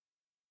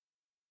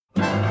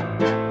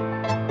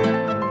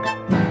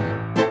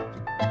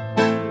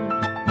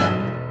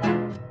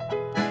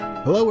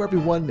Hello,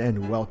 everyone,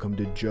 and welcome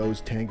to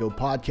Joe's Tango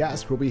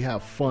Podcast, where we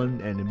have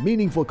fun and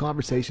meaningful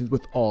conversations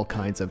with all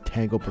kinds of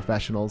tango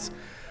professionals.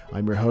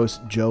 I'm your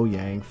host, Joe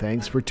Yang.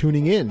 Thanks for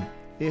tuning in.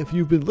 If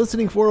you've been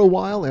listening for a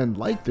while and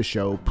like the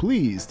show,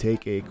 please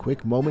take a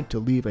quick moment to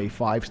leave a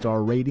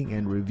 5-star rating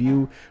and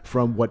review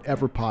from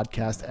whatever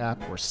podcast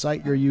app or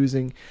site you're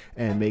using,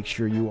 and make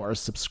sure you are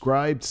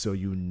subscribed so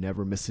you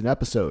never miss an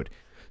episode.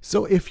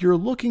 So if you're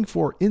looking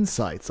for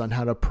insights on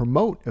how to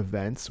promote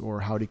events or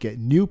how to get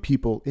new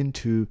people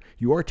into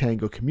your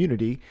tango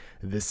community,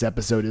 this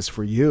episode is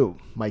for you.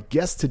 My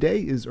guest today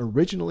is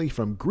originally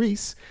from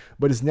Greece,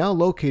 but is now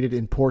located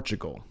in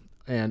Portugal.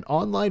 An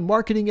online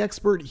marketing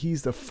expert,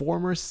 he's the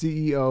former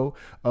CEO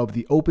of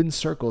the Open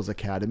Circles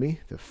Academy,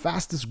 the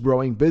fastest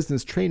growing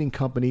business training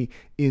company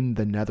in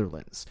the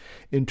Netherlands.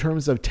 In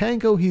terms of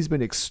tango, he's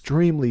been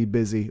extremely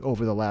busy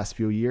over the last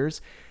few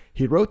years.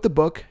 He wrote the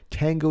book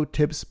Tango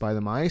Tips by the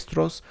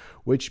Maestros,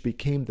 which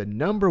became the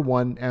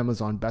 #1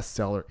 Amazon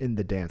bestseller in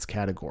the dance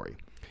category.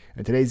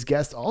 And today's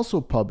guest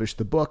also published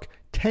the book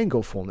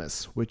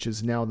Tangofulness, which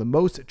is now the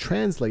most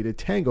translated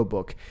tango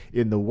book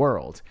in the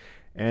world.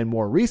 And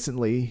more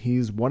recently,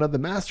 he's one of the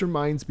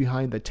masterminds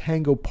behind the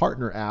Tango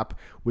Partner app,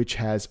 which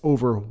has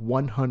over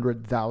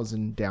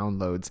 100,000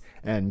 downloads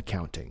and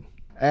counting.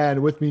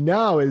 And with me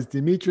now is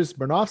Dimitris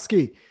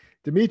Barnovsky.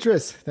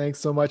 Dimitris, thanks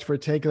so much for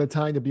taking the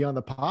time to be on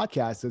the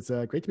podcast. It's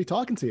great to be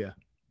talking to you.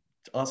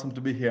 It's awesome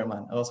to be here,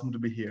 man. Awesome to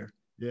be here.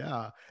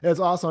 Yeah, it's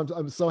awesome.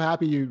 I'm so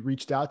happy you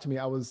reached out to me.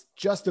 I was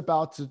just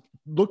about to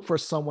look for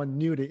someone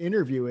new to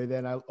interview, and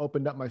then I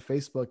opened up my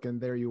Facebook and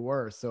there you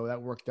were. So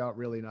that worked out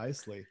really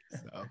nicely.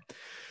 So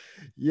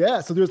yeah,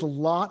 so there's a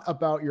lot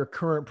about your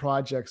current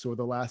projects over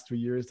the last 3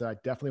 years that I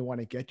definitely want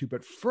to get to.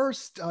 But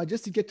first,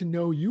 just to get to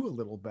know you a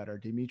little better,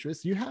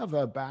 Dimitris, you have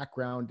a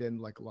background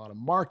in like a lot of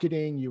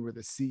marketing. You were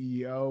the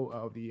CEO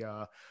of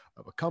a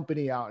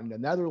company out in the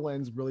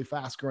Netherlands, really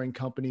fast growing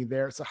company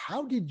there. So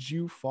how did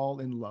you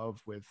fall in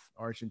love with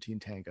Argentine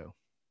tango?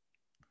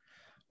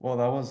 Well,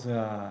 that was,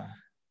 I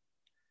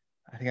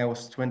think I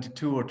was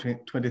 22 or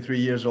 23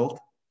 years old.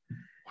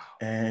 Wow.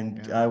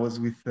 And yeah. I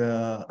was with,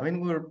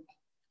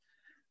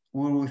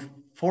 we were with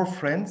 4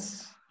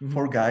 friends,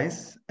 4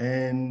 guys,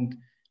 and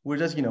we're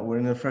just, we're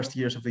in the first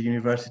years of the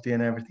university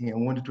and everything,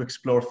 and wanted to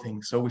explore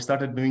things. So we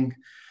started doing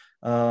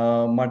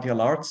martial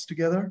arts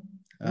together.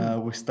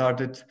 We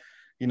started,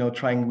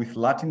 trying with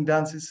Latin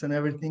dances and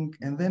everything.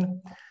 And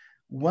then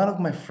one of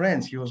my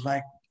friends, he was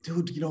like,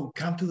 dude,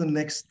 come to the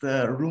next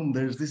room.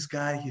 There's this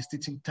guy, he's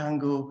teaching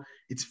tango.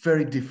 It's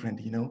very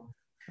different,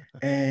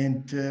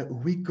 And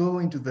we go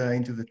into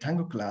the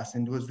tango class,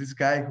 and it was this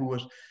guy who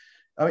was,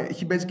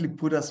 he basically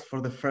put us for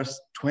the first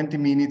 20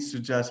 minutes to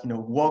just,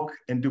 walk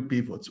and do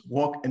pivots.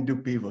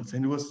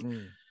 And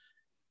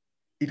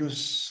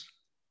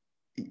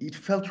it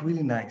felt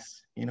really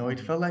nice. It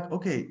felt like,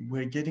 okay,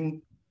 we're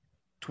getting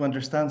to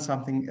understand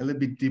something a little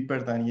bit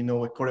deeper than,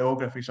 a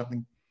choreography,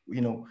 something,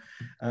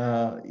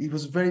 it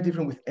was very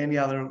different with any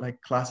other like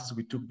classes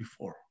we took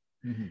before.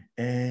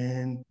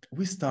 And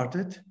we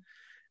started.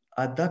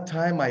 At that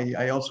time,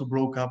 I also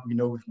broke up,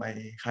 with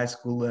my high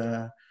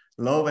school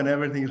love and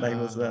everything. Like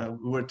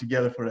we were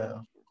together for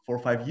 4 or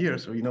 5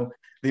 years. So,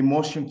 the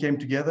emotion came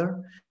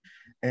together.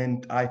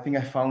 And I think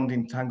I found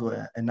in tango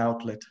an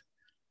outlet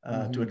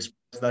to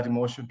express that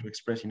emotion, to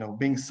express,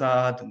 being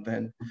sad, and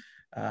then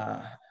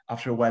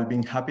after a while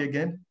being happy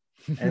again.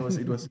 And it was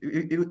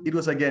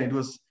again,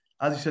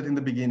 as you said in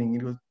the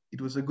beginning,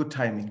 it was a good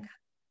timing.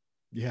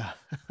 Yeah,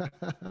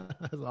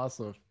 that's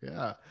awesome.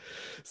 Yeah.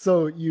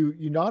 So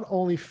you not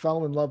only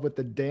fell in love with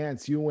the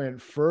dance, you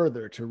went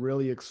further to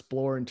really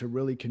explore and to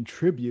really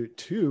contribute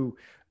to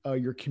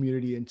your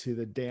community into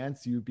the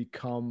dance. You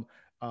become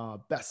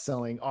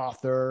best-selling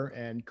author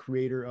and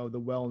creator of the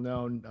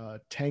well-known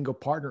Tango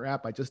Partner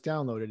app. I just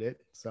downloaded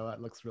it, so that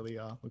looks really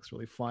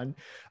fun.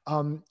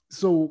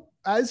 So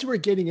as you were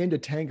getting into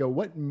tango,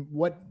 what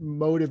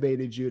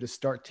motivated you to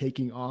start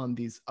taking on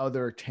these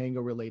other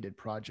tango-related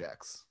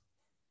projects?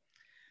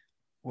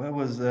 Well, it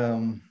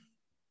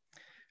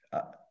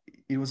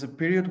was a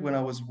period when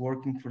I was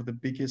working for the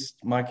biggest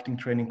marketing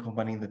training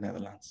company in the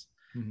Netherlands.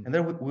 And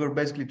there we were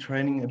basically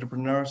training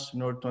entrepreneurs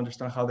in order to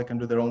understand how they can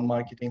do their own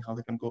marketing, how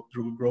they can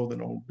grow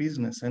their own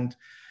business. And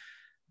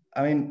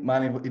I mean,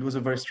 man, it was a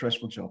very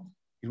stressful job.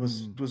 It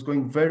was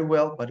going very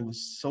well, but it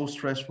was so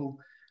stressful.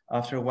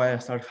 After a while, I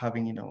started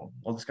having,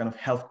 all this kind of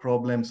health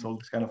problems, all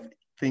these kind of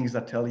things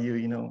that tell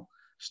you,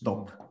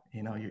 stop,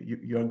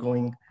 you are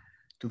going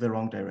to the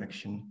wrong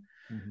direction.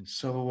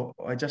 So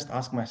I just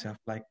asked myself,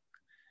 like,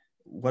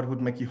 what would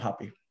make you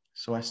happy?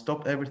 So I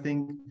stopped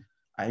everything.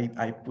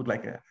 I put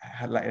I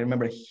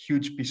remember a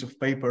huge piece of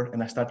paper,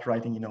 and I started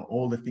writing,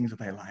 all the things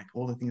that I like,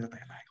 all the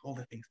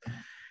things.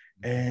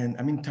 And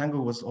I mean,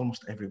 tango was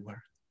almost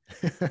everywhere.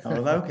 I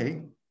was like,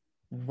 okay,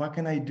 what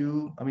can I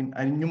do? I mean,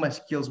 I knew my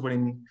skills were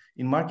in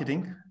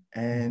marketing,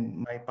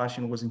 and my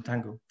passion was in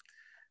tango.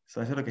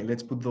 So I said, okay,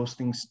 let's put those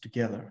things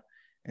together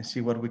and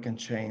see what we can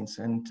change.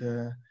 And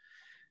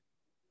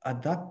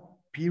at that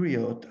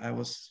period, I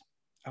was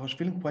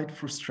feeling quite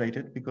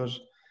frustrated because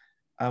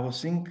I was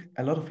seeing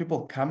a lot of people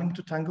coming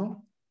to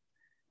tango,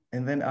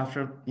 and then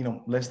after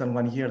less than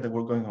 1 year, they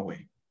were going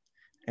away,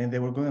 and they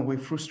were going away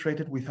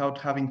frustrated without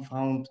having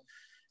found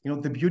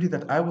the beauty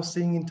that I was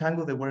seeing in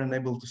tango. They weren't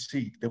able to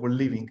see it. They were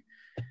leaving,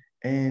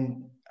 and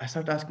I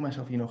started asking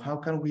myself, how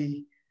can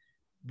we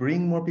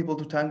bring more people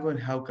to tango, and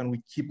how can we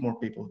keep more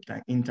people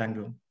in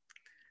tango?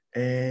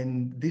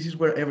 And this is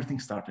where everything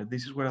started.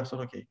 This is where I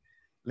thought, okay,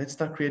 let's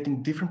start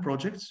creating different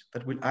projects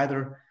that will either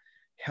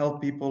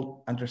help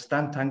people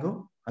understand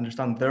tango,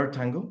 understand their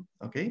tango,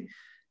 okay,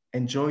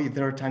 enjoy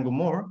their tango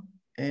more,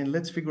 and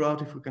let's figure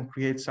out if we can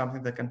create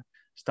something that can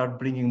start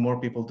bringing more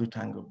people to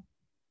tango.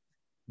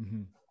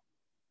 Mm-hmm.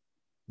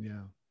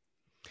 Yeah.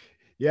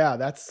 Yeah,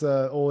 that's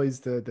always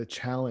the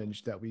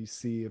challenge that we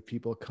see of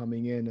people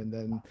coming in and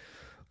then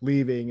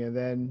leaving. And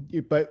then,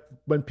 but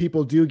when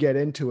people do get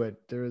into it,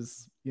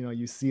 there's,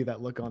 you see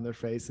that look on their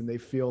face and they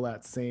feel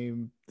that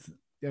same,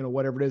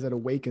 whatever it is that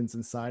awakens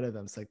inside of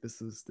them. It's like,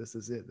 this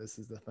is it. This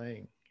is the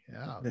thing.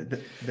 Yeah.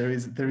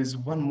 There is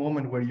one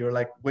moment where you're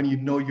like, when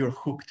you're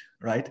hooked,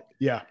 right?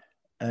 Yeah.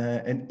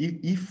 And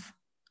if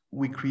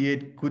we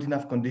create good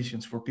enough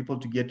conditions for people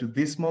to get to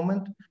this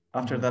moment,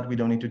 after that, we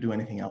don't need to do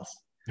anything else.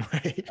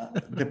 Right.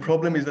 The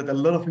problem is that a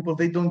lot of people,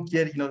 they don't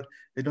get to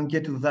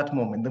that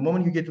moment. The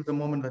moment you get to the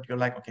moment that you're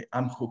like, okay,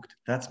 I'm hooked,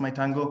 that's my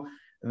tango,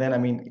 then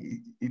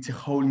it's a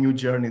whole new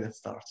journey that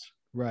starts.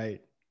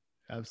 Right.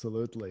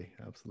 Absolutely.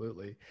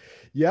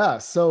 Yeah.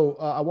 So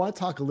I want to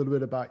talk a little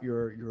bit about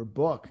your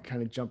book,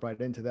 kind of jump right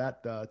into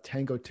that,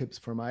 Tango Tips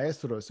for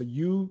Maestros. So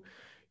you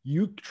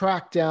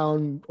tracked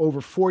down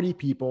over 40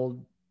 people,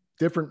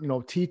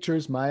 different,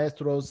 teachers,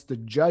 maestros, the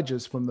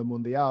judges from the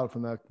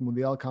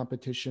Mundial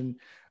competition.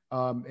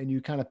 And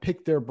you kind of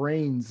pick their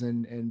brains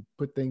and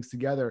put things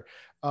together.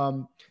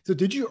 So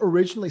did you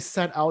originally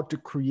set out to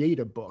create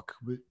a book,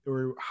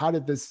 or how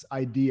did this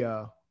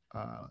idea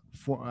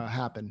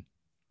happen?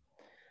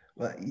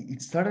 Well,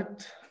 it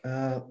started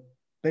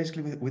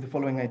basically with the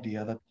following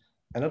idea, that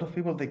a lot of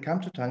people, they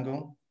come to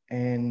tango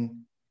and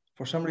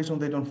for some reason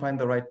they don't find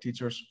the right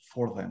teachers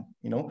for them.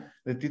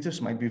 The teachers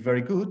might be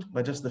very good,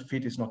 but just the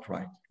fit is not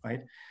right?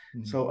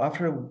 Mm-hmm. So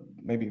after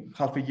maybe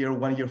half a year,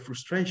 1 year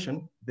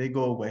frustration, they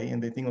go away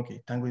and they think,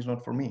 okay, tango is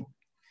not for me.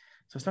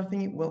 So I start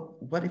thinking, well,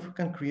 what if we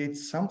can create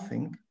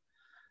something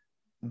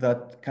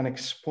that can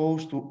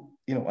expose to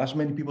as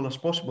many people as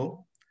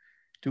possible,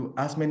 to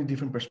as many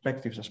different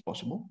perspectives as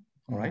possible.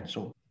 All right.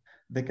 So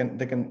they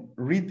can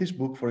read this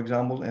book, for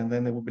example, and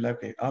then they will be like,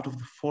 okay, out of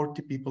the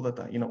 40 people that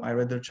I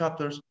read their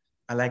chapters,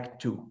 I like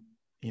 2,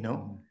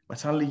 but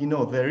suddenly,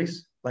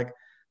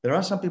 there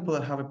are some people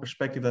that have a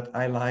perspective that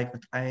I like,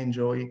 that I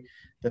enjoy,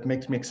 that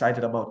makes me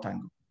excited about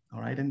tango.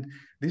 All right. And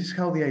this is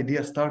how the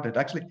idea started.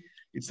 Actually,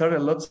 it started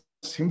a lot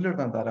simpler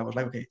than that. I was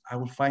like, okay, I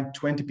will find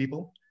 20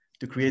 people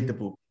to create the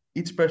book.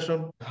 Each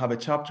person have a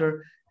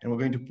chapter, and we're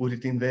going to put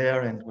it in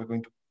there, and we're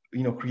going to,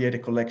 create a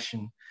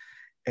collection.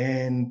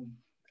 And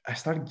I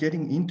started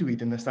getting into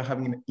it, and I started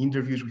having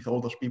interviews with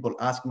all those people,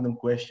 asking them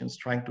questions,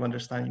 trying to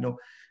understand,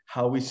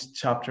 how each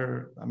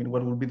chapter,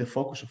 what will be the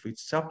focus of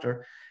each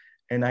chapter.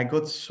 And I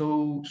got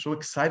so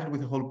excited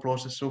with the whole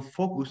process, so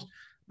focused,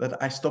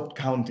 that I stopped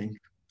counting.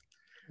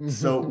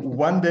 So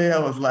one day I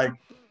was like,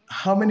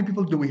 how many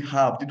people do we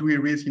have? Did we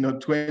reach,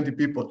 20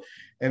 people?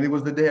 And it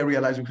was the day I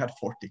realized we had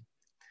 40.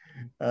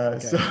 Okay.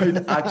 So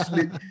it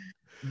actually,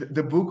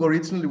 the book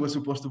originally was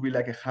supposed to be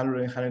like 100,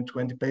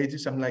 120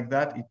 pages, something like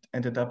that. It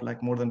ended up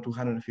like more than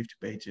 250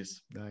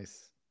 pages.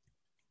 Nice.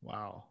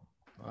 Wow.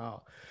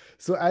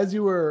 So as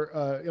you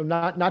were,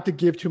 not to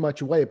give too much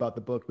away about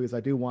the book, because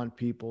I do want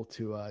people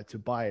to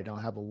buy it. I'll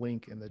have a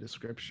link in the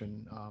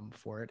description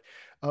for it.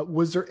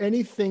 Was there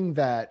anything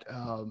that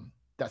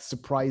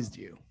surprised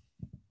you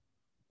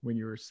when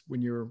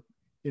you're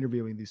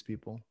interviewing these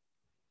people?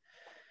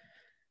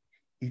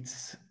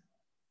 It's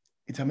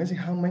amazing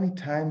how many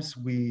times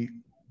we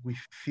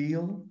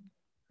feel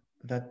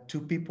that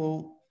 2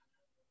 people,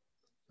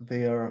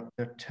 they're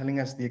telling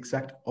us the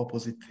exact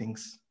opposite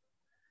things.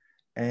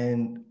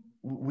 And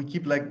we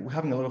keep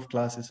having a lot of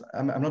classes.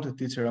 I'm not a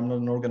teacher, I'm not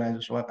an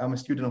organizer, so I'm a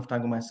student of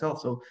tango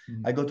myself. So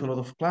I go to a lot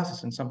of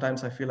classes, and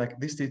sometimes I feel like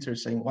this teacher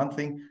is saying one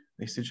thing,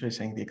 this teacher is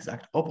saying the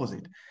exact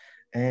opposite.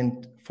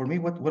 And for me,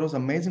 what was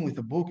amazing with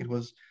the book, it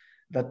was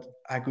that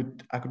I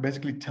could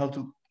basically tell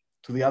to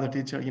the other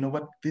teacher,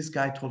 what, this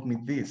guy told me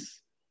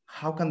this.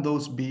 How can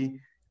those be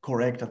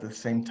correct at the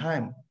same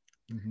time?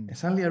 Mm-hmm. And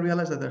suddenly I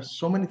realized that there's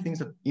so many things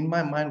that in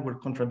my mind were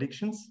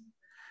contradictions,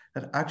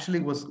 that actually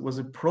was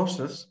a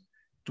process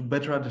to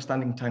better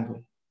understanding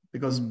tango,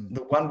 because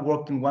the one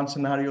worked in one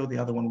scenario, the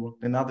other one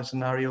worked in another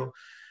scenario.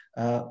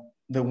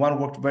 The one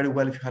worked very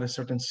well if you had a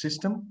certain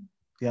system,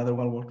 the other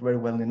one worked very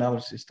well in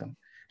another system.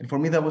 And for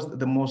me, that was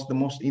the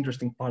most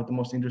interesting part, the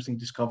most interesting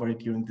discovery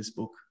during this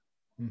book.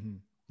 Mm-hmm.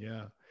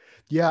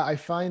 Yeah. I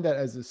find that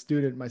as a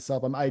student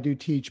myself, I do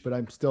teach, but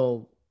I'm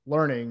still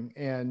learning.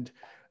 And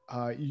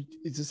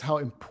it's just how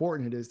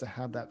important it is to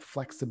have that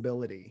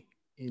flexibility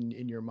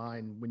in your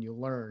mind when you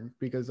learn?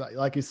 Because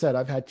like you said,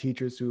 I've had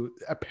teachers who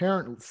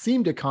apparently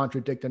seem to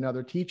contradict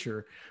another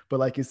teacher, but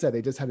like you said,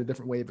 they just had a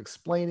different way of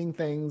explaining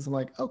things. I'm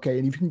like, okay,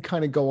 and you can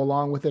kind of go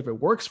along with it. If it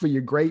works for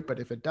you, great. But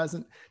if it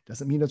doesn't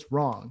mean it's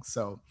wrong.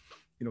 So,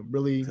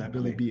 really,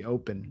 really be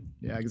open.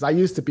 Yeah. Because I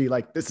used to be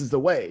like, this is the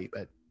way,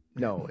 but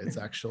no, it's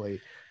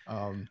actually,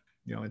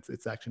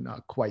 it's actually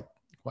not quite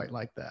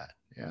like that.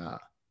 Yeah.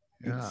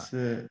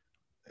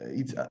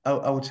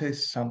 I would say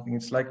something.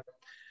 It's like,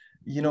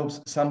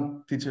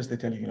 some teachers, they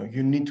tell you,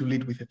 you need to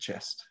lead with a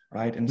chest,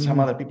 right? And some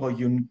other people,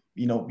 you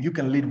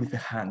can lead with a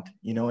hand,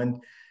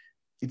 and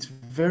it's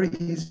very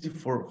easy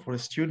for a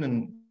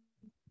student,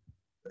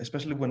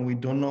 especially when we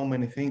don't know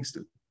many things,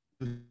 to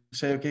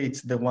say, okay,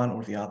 it's the one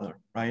or the other,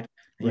 right?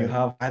 And you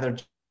have either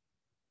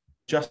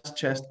just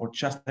chest or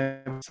just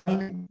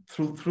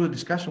through the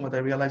discussion, what I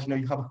realized,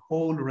 you have a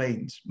whole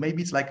range.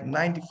 Maybe it's like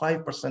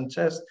 95%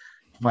 chest,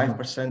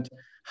 5%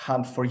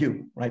 hand for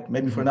you, right?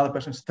 Maybe for another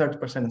person it's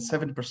 30% and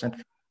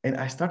 70%. And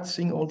I started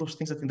seeing all those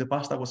things that in the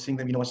past I was seeing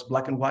them, as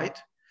black and white.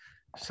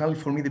 Suddenly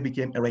for me, they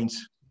became a range.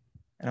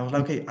 And I was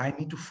like, okay, I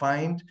need to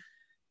find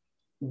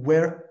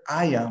where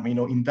I am,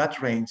 in that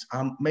range.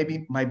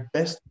 Maybe my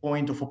best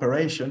point of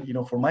operation,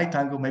 for my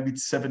tango, maybe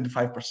it's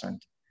 75%.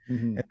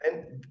 And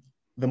then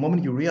the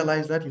moment you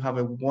realize that, you have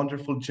a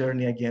wonderful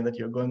journey again that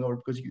you're going over,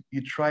 because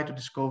you try to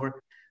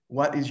discover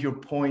what is your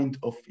point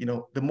of,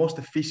 the most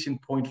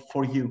efficient point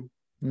for you,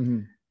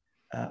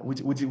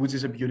 which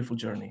is a beautiful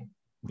journey.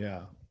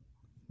 Yeah.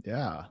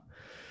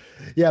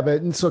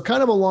 But so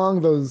kind of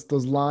along those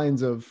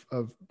lines of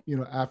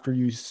after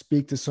you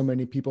speak to so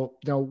many people,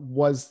 now,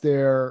 was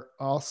there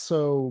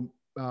also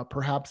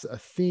perhaps a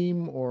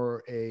theme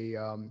or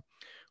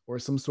or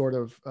some sort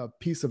of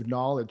piece of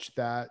knowledge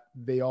that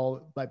they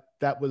all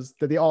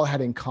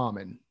had in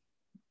common?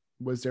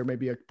 Was there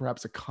maybe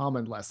perhaps a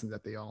common lesson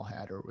that they all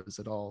had, or was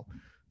it all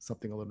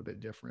something a little bit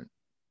different?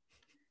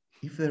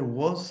 If there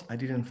was, I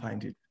didn't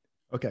find it.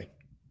 Okay.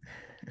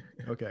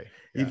 Yeah.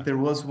 If there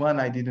was one,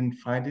 I didn't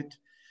find it.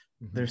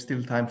 There's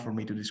still time for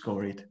me to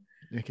discover it.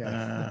 Okay.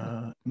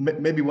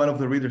 Maybe one of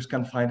the readers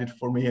can find it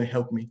for me and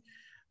help me.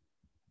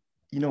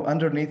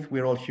 Underneath,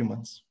 we're all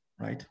humans,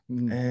 right?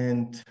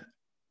 And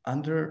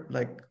if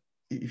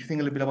you think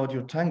a little bit about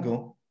your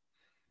tango,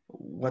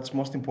 what's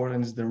most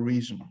important is the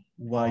reason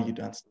why you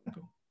dance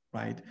tango,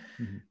 right?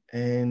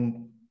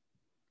 And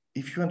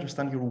if you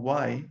understand your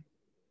why,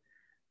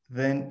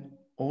 then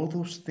all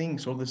those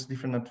things, all these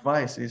different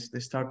advices, they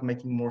start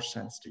making more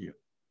sense to you.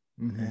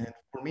 And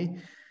for me,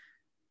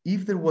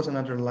 if there was an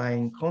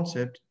underlying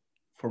concept,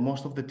 for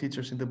most of the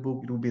teachers in the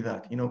book, it would be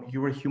that,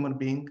 you're a human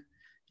being,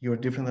 you're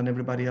different than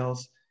everybody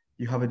else,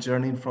 you have a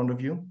journey in front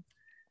of you.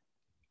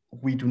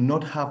 We do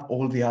not have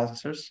all the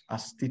answers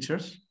as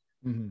teachers,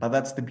 but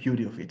that's the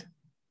beauty of it,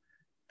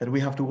 that we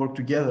have to work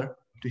together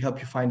to help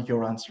you find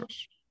your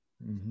answers.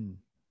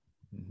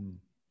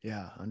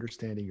 Yeah,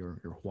 understanding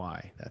your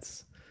why.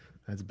 That's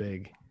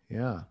big.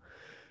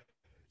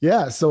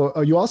 Yeah.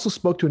 So you also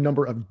spoke to a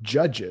number of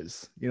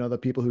judges, the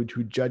people who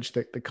judge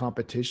the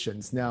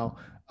competitions. Now,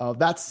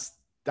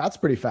 that's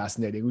pretty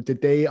fascinating.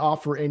 Did they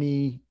offer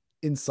any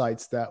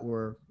insights that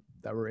were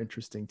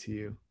interesting to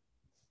you?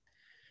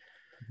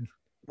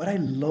 What I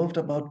loved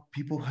about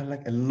people who had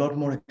like a lot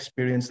more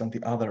experience than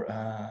the other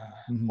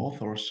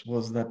authors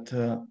was that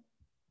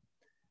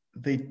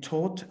they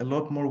taught a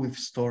lot more with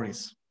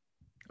stories.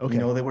 Okay.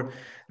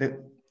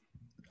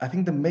 I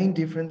think the main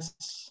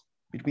difference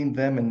between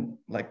them and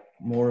like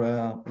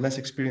more less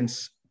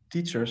experienced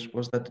teachers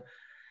was that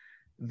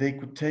they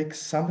could take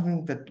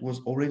something that was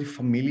already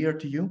familiar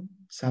to you,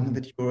 something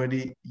that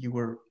you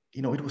were,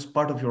 it was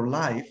part of your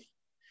life,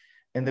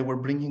 and they were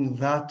bringing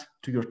that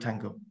to your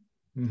tango.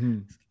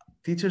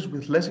 Teachers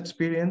with less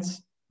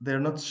experience, they're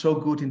not so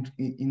good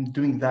in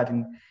doing that,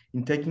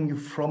 in taking you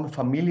from a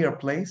familiar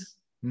place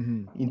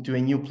into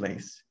a new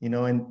place,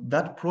 and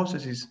that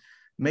process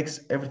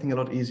makes everything a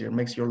lot easier,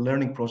 makes your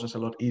learning process a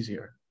lot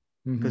easier.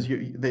 Because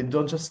they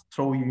don't just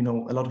throw you,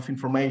 a lot of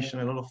information,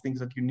 a lot of things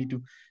that you need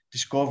to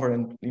discover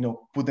and,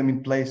 put them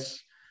in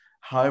place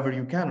however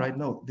you can, right?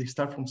 No, they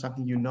start from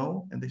something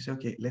and they say,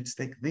 okay, let's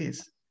take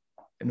this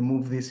and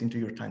move this into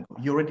your tango.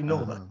 You already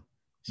know that,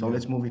 so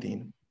let's move it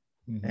in.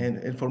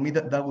 And for me,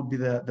 that would be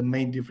the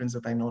main difference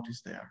that I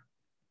noticed there.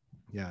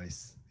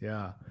 Nice.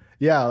 Yeah.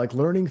 Like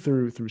learning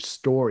through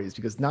stories,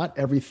 because not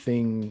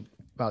everything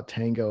about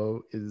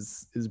tango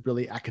is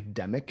really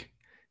academic,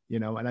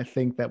 and I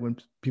think that when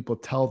people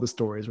tell the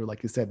stories, or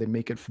like you said, they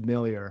make it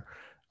familiar,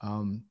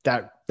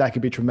 that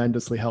could be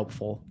tremendously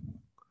helpful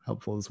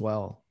as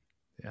well.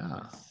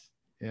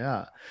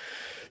 Yeah.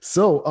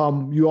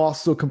 So you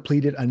also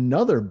completed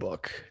another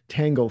book,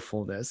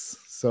 Tangofulness.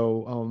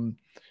 So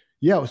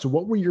so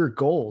what were your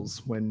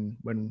goals when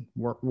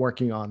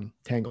working on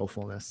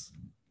Tangofulness?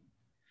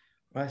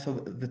 Right. So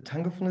the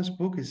Tangofulness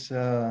book is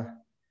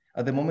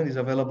at the moment is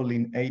available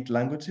in 8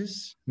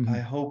 languages. I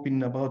hope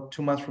in about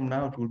 2 months from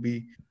now it will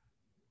be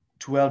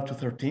 12 to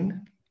 13.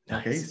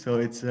 Nice. Okay, so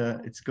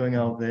it's going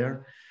out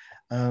there.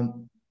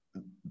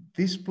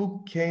 This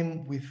book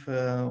came with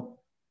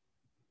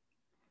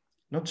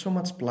not so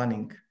much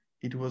planning.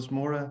 It was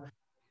more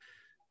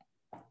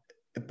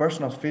a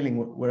personal feeling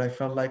where I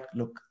felt like,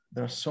 look,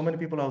 there are so many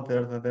people out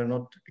there that they're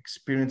not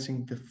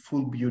experiencing the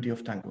full beauty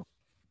of tango.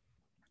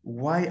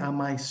 Why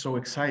am I so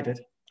excited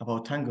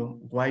about tango?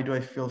 Why do I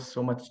feel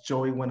so much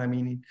joy when I'm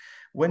in it?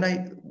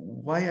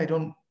 Why I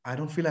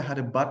don't feel I had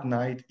a bad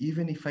night,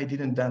 even if I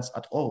didn't dance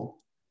at all,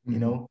 you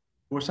know,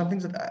 there were some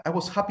things that I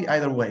was happy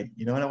either way,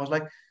 you know, and I was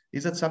like,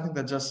 is that something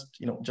that just,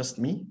 you know, just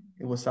me?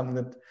 It was something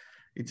that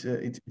it's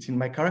in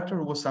my character,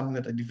 or was something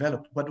that I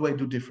developed? What do I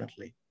do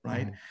differently,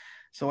 right?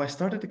 So I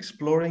started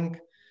exploring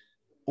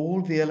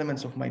all the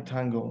elements of my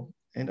tango,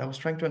 and I was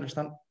trying to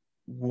understand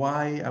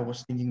why I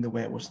was thinking the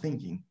way I was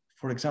thinking.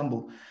 For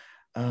example,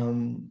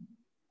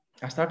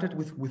 I started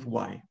with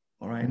why.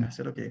 All right, I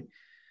said, okay,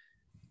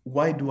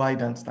 why do I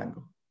dance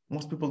tango?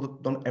 Most people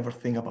don't ever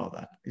think about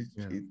that.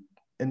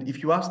 And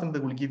if you ask them, they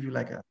will give you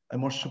like a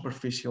more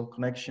superficial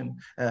connection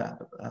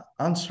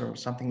answer,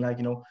 something like,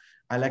 you know,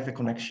 I like the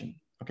connection,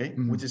 okay,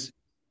 which is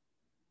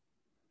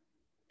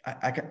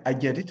I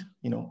get it,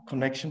 you know,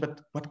 connection,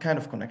 but what kind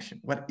of connection?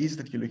 What is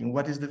that you're looking?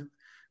 What is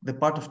the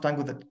part of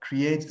tango that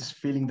creates this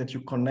feeling that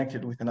you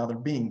connected with another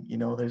being? You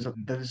know, there's a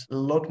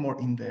lot more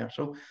in there.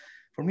 So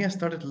for me, I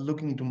started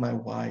looking into my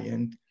why.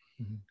 And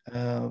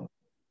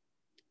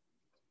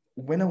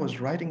when I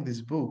was writing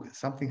this book,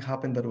 something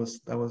happened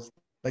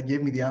that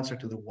gave me the answer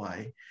to the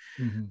why.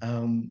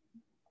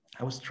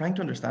 I was trying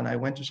to understand. I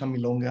went to some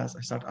milongas.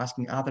 I started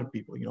asking other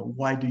people, you know,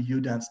 why do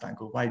you dance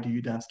tango? Why do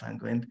you dance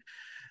tango? And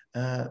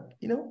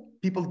you know,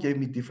 people gave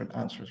me different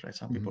answers, right?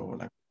 Some people were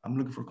like, I'm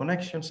looking for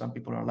connection. Some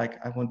people are like,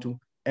 I want to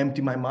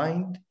empty my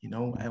mind. You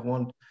know, I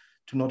want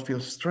to not feel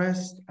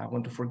stressed. I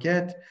want to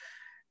forget.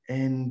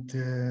 And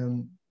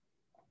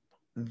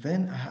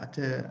then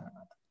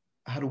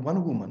I had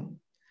one woman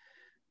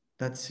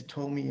that she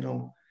told me, you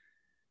know,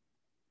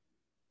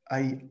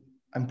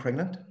 I'm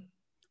pregnant,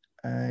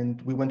 and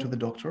we went to the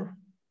doctor,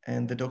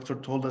 and the doctor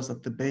told us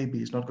that the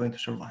baby is not going to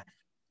survive.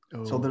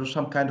 So there was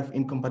some kind of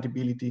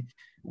incompatibility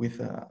with,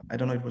 I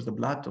don't know if it was the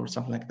blood or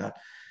something like that,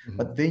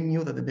 but they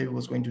knew that the baby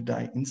was going to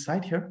die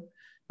inside her,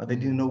 but they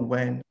didn't know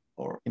when,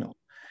 or, you know,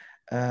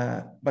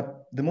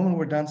 but the moment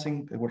we're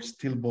dancing, they were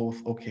still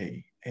both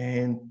okay.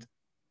 And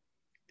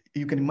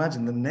you can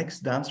imagine the next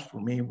dance for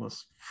me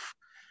was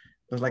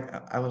like,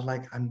 I was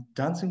like, I'm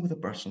dancing with a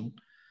person.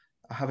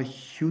 I have a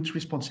huge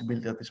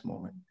responsibility at this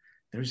moment.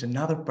 There is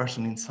another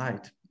person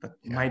inside that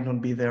might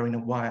not be there in a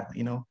while,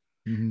 you know,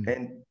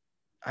 and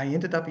I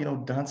ended up, you know,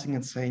 dancing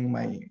and saying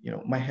my, you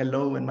know, my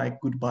hello and my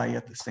goodbye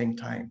at the same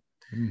time.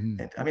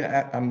 And I mean,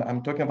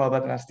 I'm talking about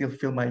that, and I still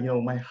feel my, you know,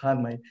 my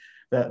hand,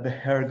 the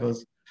hair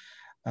goes.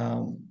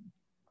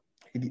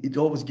 It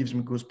always gives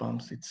me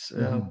goosebumps.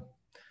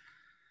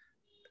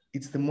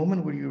 It's the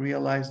moment where you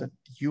realize that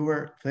you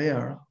are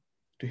there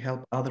to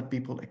help other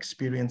people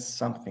experience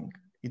something.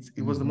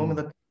 It was the moment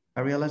that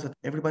I realized that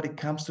everybody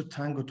comes to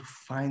tango to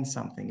find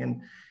something,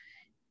 and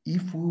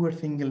if we were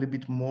thinking a little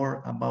bit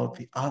more about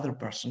the other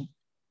person,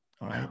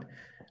 all right,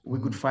 we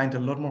could find a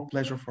lot more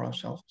pleasure for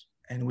ourselves,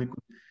 and we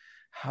could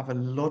have a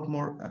lot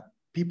more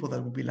people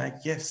that would be like,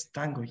 yes,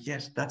 tango,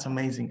 yes, that's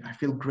amazing. I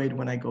feel great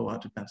when I go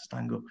out to dance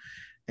tango.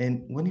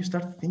 And when you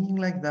start thinking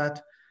like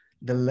that,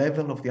 the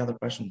level of the other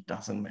person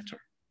doesn't matter.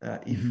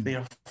 If they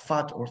are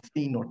fat or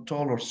thin or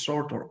tall or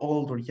short or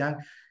old or young,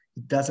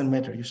 it doesn't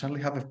matter. You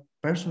suddenly have a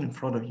person in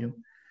front of you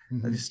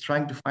that is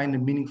trying to find a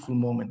meaningful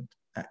moment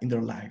in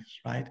their lives,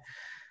 right?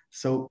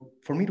 So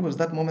for me, it was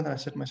that moment that I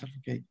said to myself,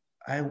 okay,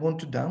 I want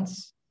to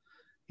dance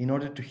in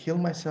order to heal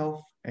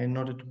myself and in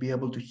order to be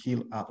able to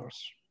heal others.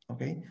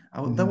 Okay,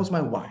 that was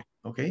my why.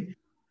 Okay,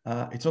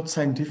 it's not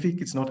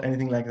scientific, it's not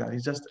anything like that.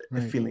 It's just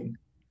a feeling.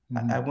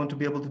 I want to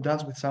be able to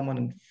dance with someone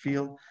and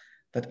feel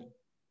that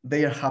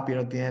they are happier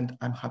at the end.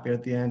 I'm happier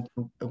at the end.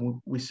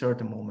 And we share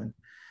the moment.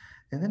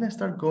 And then I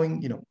start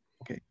going, you know,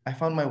 okay, I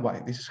found my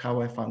why. This is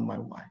how I found my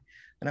why.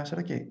 And I said,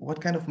 okay,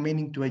 what kind of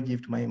meaning do I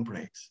give to my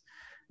embrace?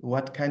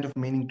 What kind of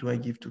meaning do I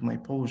give to my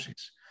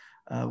poses?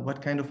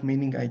 What kind of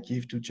meaning I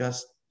give to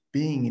just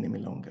being in a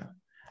milonga?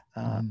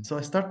 So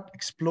I start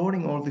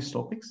exploring all these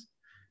topics,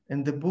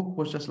 and the book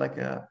was just like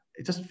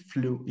it just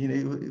flew. You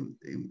know,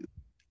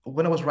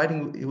 when I was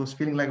writing, it was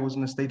feeling like I was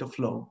in a state of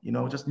flow. You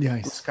know, just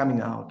it was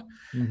coming out.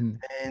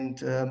 And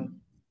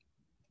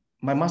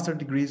my master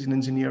degree is in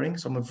engineering,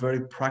 so I'm a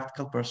very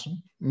practical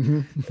person.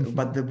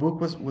 But the book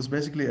was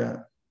basically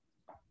a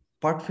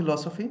part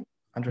philosophy,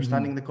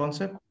 understanding the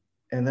concept,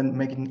 and then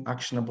making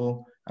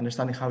actionable,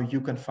 understanding how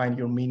you can find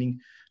your meaning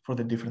for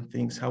the different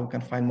things, how we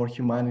can find more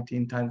humanity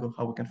in tango,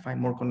 how we can find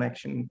more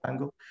connection in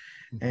tango.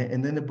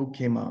 And then the book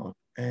came out,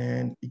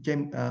 and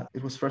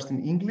it was first in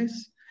English.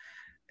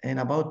 And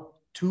about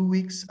 2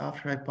 weeks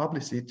after I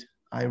published it,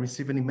 I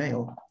received an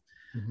email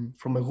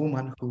from a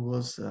woman who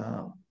was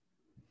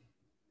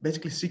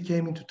basically, she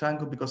came into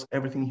tango because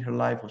everything in her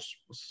life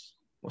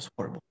was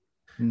horrible.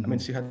 I mean,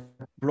 she had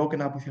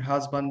broken up with her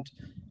husband.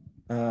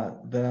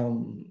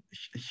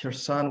 Her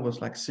son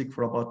was like sick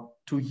for about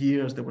 2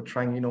 years. They were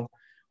trying, you know,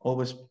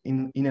 always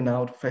in and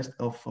out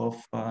of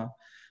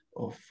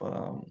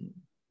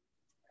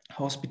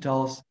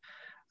hospitals.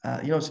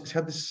 She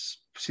had this.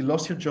 She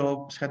lost her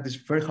job. She had this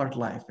very hard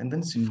life, and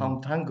then she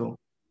found tango,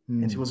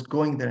 and she was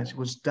going there, and she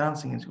was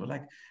dancing, and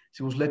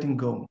she was letting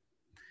go,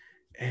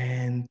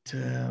 and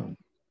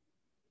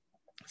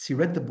she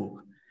read the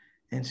book,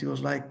 and she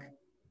was like,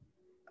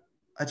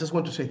 I just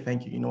want to say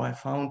thank you. I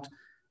found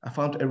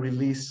a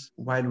release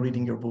while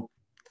reading your book.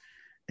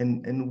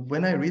 And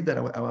when I read that,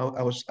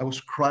 I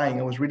was crying.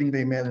 I was reading the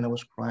email and I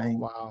was crying.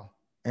 Wow.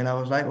 And I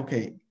was like,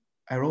 okay,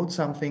 I wrote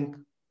something.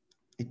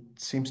 It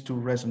seems to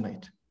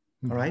resonate.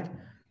 All right.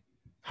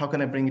 How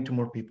can I bring it to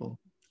more people?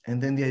 And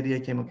then the idea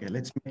came, okay,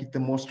 let's make it the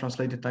most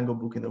translated tango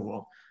book in the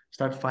world.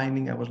 I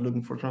was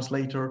looking for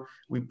translator.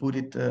 We put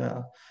it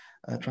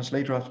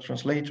translator after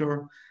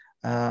translator.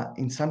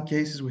 In some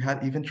cases, we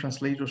had even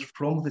translators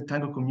from the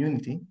tango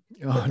community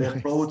that they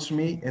approached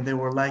me and they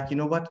were like, you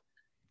know what?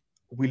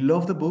 We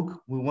love the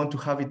book. We want to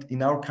have it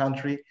in our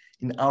country,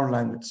 in our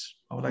language.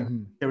 I was like,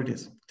 here it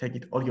is. Take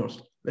it, all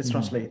yours. Let's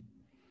translate.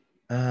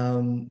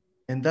 And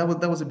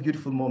that was a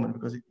beautiful moment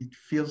because it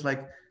feels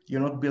like you're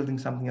not building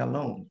something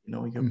alone.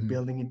 You're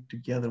building it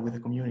together with the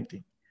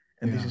community.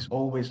 And this is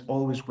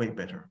always way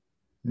better.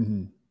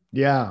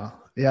 Yeah.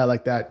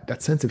 Like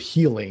that sense of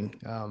healing.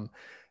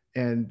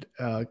 And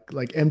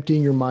like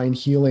emptying your mind,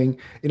 healing.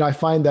 I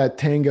find that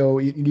tango,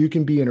 you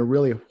can be in a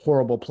really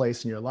horrible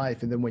place in your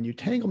life. And then when you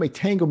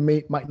tango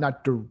might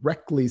not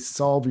directly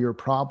solve your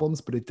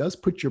problems, but it does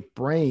put your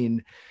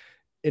brain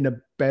in a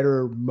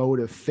better mode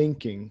of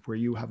thinking where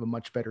you have a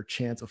much better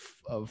chance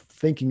of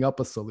thinking up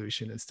a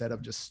solution instead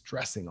of just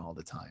stressing all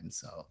the time.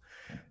 So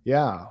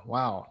yeah,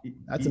 wow.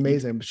 That's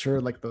amazing. I'm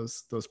sure like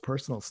those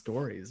personal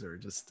stories are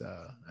just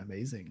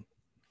amazing.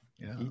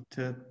 Yeah.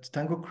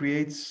 Tango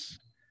creates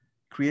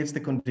the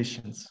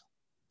conditions.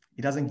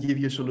 It doesn't give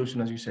you a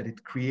solution, as you said.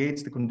 It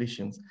creates the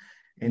conditions.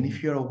 And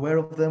if you're aware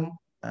of them,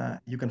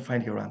 you can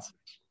find your answers.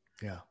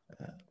 Yeah.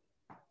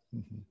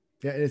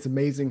 Yeah. And it's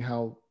amazing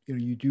how,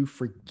 you do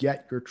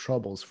forget your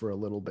troubles for a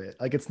little bit.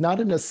 Like it's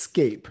not an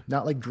escape,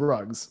 not like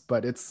drugs,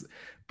 but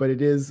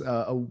it is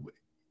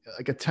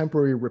like a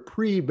temporary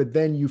reprieve, but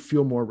then you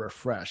feel more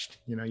refreshed.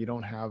 You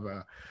don't have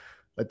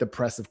a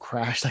depressive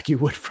crash like you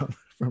would from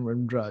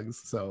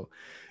drugs. So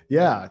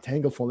yeah,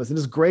 Tangofulness. And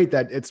it's great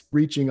that it's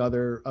reaching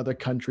other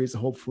countries,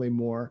 hopefully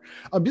more.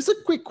 Just a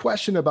quick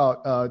question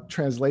about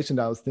translation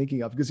that I was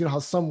thinking of, because how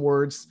some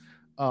words,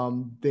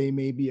 they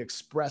may be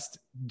expressed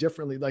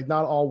differently. Like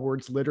not all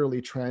words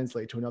literally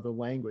translate to another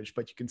language,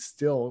 but you can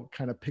still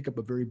kind of pick up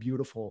a very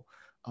beautiful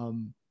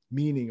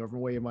meaning or a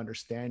way of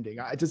understanding.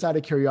 I just out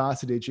of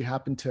curiosity, did you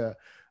happen to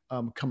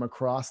come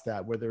across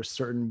that where there's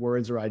certain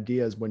words or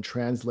ideas when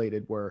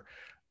translated were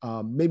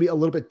maybe a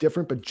little bit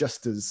different, but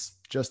just as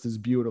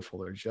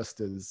beautiful or just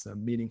as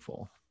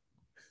meaningful?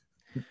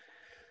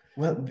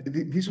 Well,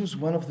 this was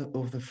one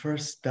of the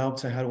first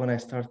doubts I had when I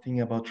started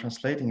thinking about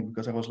translating it,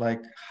 because I was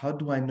like, how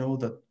do I know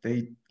that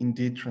they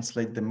indeed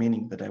translate the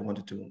meaning that I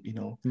wanted to,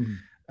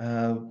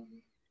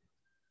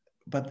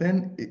 but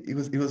then it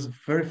was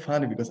very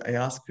funny because I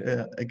asked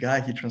a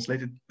guy, he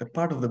translated a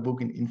part of the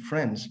book in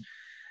French,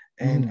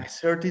 and I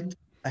searched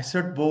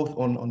both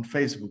on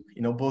Facebook,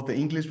 both the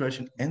English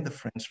version and the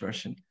French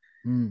version.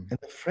 And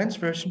the French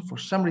version, for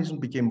some reason,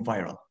 became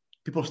viral.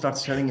 People start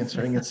sharing it.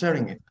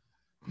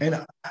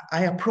 And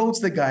I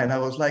approached the guy and I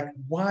was like,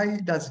 why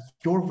does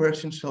your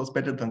version sells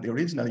better than the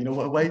original?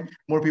 Why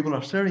more people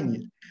are sharing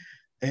it?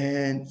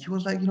 And he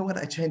was like, you know what?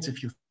 I changed a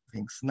few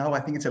things. Now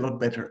I think it's a lot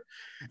better.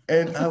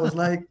 And I was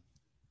like,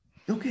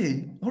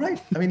 okay, all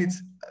right. I mean,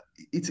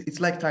 it's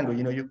like tango,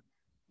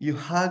 you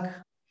hug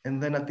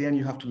and then at the end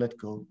you have to let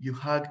go. You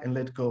hug and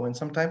let go. And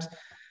sometimes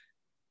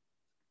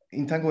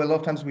in tango, a lot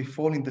of times we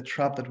fall in the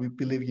trap that we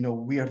believe,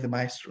 we are the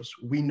maestros.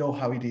 We know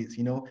how it is,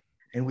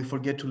 and we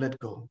forget to let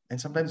go. And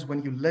sometimes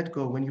when you let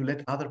go, when you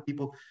let other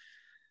people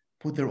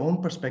put their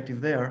own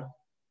perspective there,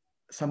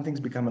 some things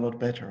become a lot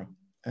better.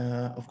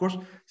 Of course,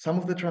 some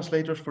of the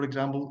translators, for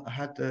example, I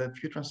had a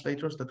few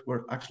translators that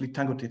were actually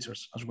tango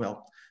teachers as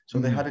well. So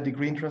they had a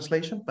degree in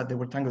translation, but they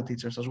were tango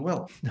teachers as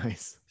well.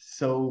 Nice.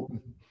 So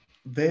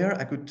there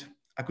I could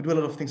do a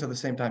lot of things at the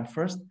same time.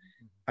 First,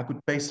 I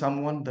could pay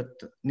someone that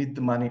need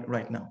the money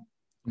right now,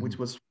 which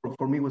was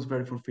for me was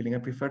very fulfilling. I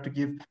prefer to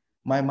give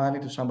my money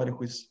to somebody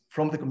who is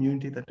from the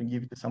community than to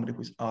give it to somebody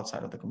who is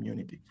outside of the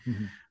community.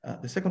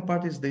 The second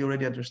part is they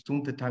already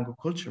understood the tango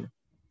culture.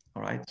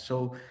 All right.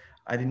 So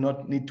I did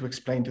not need to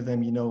explain to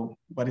them,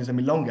 what is a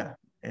milonga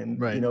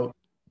and,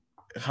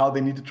 how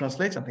they need to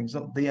translate something.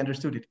 So they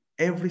understood it.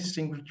 Every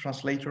single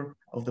translator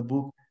of the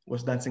book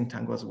was dancing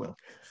tango as well.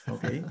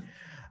 Okay.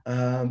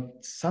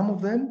 Some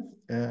of them,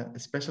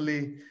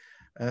 especially,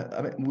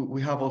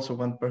 we have also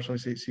one person,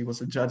 she was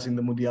a judge in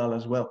the Mundial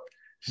as well.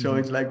 So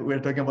it's like we're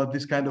talking about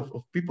this kind of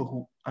people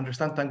who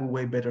understand tango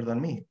way better than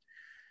me.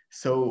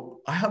 So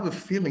I have a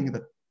feeling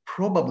that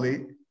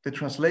probably the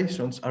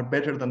translations are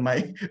better than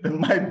my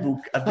book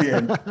at the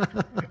end,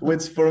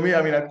 which for me,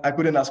 I mean, I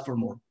couldn't ask for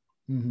more.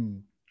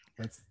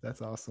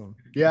 That's awesome.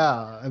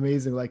 Yeah,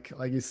 amazing. Like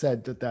you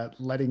said, that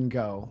letting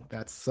go,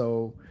 that's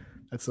so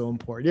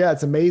important. Yeah,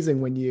 it's amazing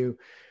when you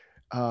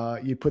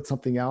you put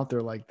something out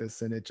there like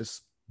this and it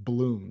just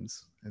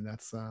blooms, and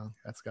that's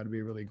got to be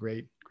a really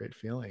great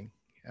feeling.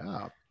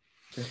 Yeah,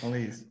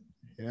 Definitely is.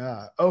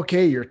 yeah.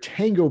 Okay, your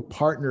Tango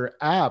Partner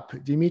app,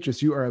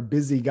 Dimitris. You are a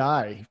busy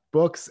guy.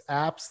 Books,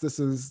 apps. This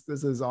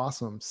is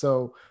awesome.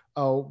 So,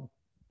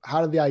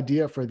 how did the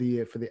idea for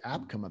the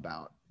app come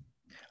about?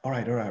 All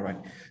right.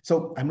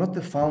 So I'm not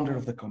the founder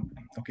of the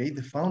company. Okay,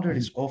 the founder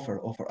is Ofer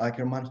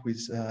Ackerman, who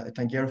is a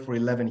Tanguero for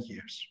 11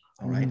 years.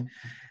 All right,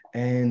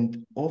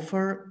 and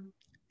Ofer,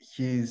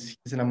 he's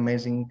an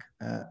amazing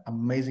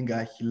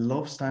guy. He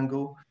loves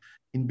tango.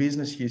 In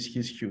business, he's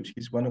huge.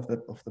 He's one of the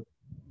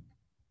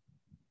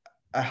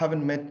I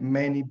haven't met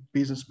many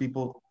business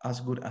people as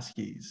good as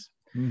he is.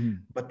 Mm-hmm.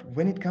 But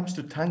when it comes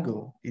to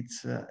tango,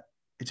 it's a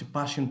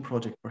passion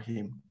project for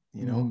him,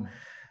 you know. Mm-hmm.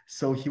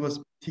 So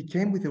he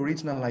came with the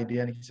original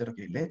idea and he said,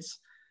 okay, let's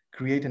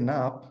create an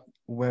app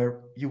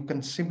where you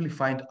can simply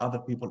find other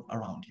people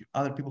around you,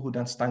 other people who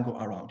dance tango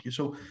around you.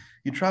 So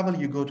you travel,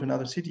 you go to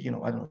another city, you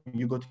know, I don't know,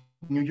 you go to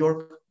New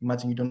York,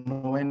 imagine you don't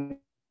know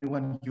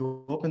anyone,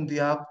 you open the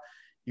app,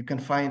 you can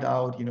find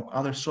out, you know,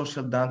 other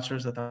social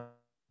dancers that are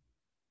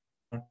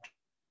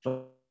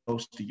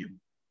close to you.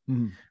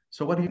 Mm-hmm.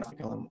 So what do you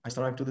I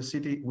arrive to the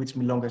city, which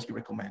milongas you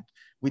recommend,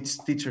 which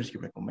teachers you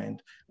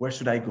recommend, where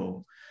should I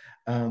go?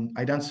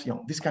 I dance, you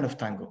know, this kind of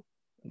tango.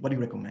 What do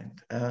you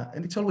recommend?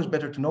 And it's always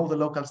better to know the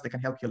locals. They can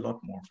help you a lot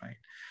more,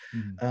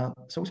 right?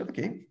 So we said,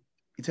 okay,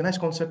 it's a nice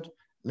concept.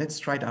 Let's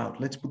try it out.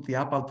 Let's put the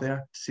app out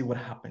there, see what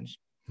happens.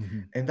 Mm-hmm.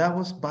 And that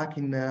was back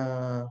in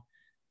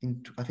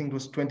I think it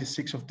was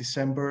 26th of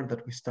December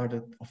that we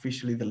started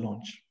officially the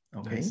launch.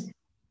 Okay. Nice.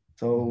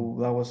 So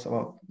that was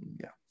about,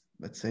 yeah,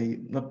 let's say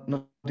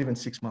not even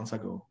 6 months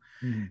ago.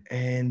 Mm-hmm.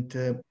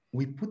 And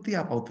we put the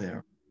app out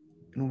there.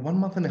 And 1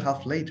 month and a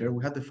half later,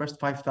 we had the first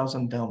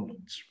 5,000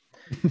 downloads.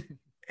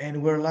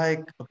 And we're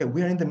like, okay,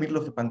 we're in the middle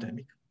of the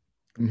pandemic.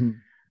 Mm-hmm.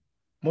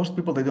 Most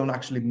people, they don't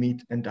actually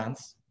meet and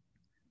dance.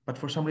 But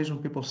for some reason,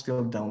 people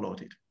still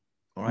download it.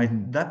 All right.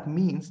 Mm-hmm. That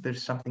means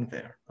there's something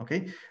there.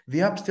 Okay.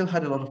 The app still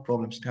had a lot of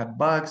problems. It had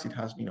bugs. It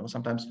has, you know,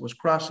 sometimes it was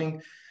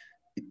crashing.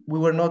 We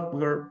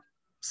were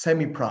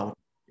semi-proud,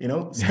 you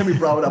know,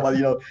 semi-proud about,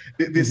 you know,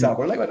 this app.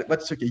 We're like,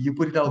 but it's okay. You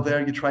put it out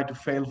there, you try to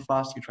fail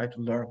fast, you try to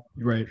learn.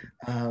 Right.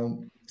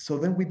 So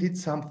then we did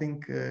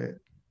something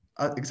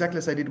exactly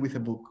as I did with a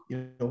book.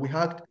 You know, we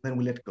hugged, then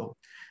we let go.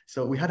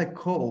 So we had a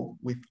call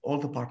with all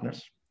the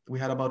partners. We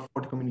had about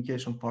 40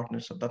 communication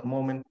partners at that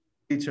moment,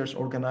 teachers,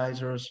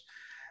 organizers.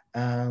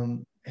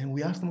 And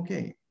we asked them,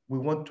 okay, we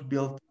want to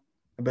build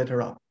a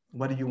better app.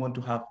 What do you want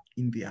to have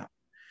in the app?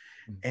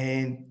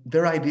 And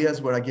their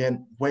ideas were,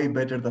 again, way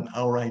better than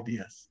our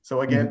ideas.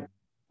 So again,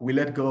 we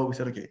let go. We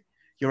said, okay,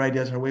 your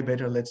ideas are way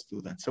better. Let's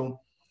do that. So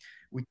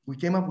we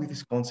came up with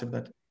this concept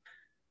that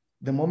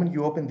the moment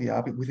you open the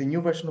app, with a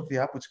new version of the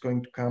app, it's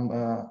going to come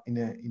in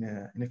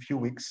a few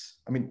weeks.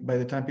 I mean, by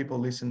the time people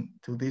listen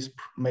to this,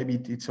 maybe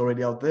it's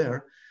already out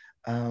there.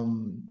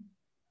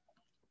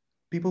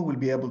 People will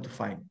be able to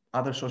find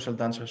other social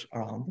dancers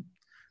around.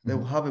 They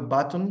will have a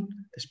button,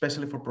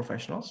 especially for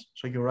professionals.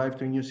 So you arrive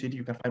to a new city,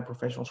 you can find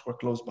professionals who are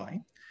close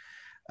by.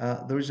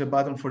 There is a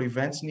button for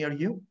events near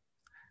you.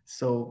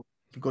 So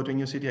if you go to a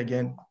new city,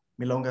 again,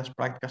 milongas,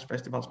 practicas,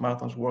 festivals,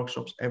 marathons,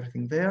 workshops,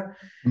 everything there.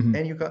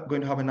 And you're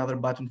going to have another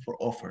button for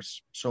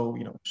offers. So,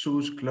 you know,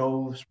 shoes,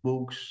 clothes,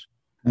 books,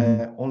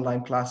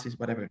 online classes,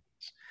 whatever it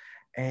is.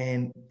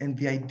 And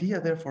the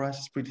idea there for us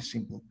is pretty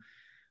simple.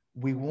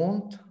 We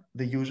want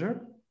the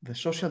user, the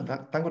social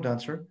tango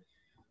dancer,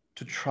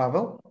 to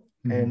travel.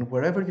 And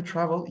wherever you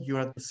travel,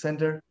 you're at the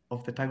center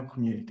of the tango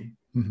community.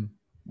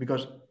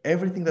 Because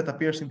everything that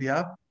appears in the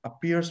app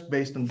appears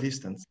based on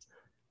distance.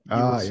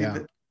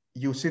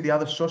 You see the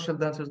other social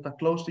dancers that are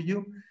close to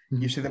you,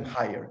 you see them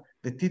higher.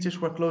 The teachers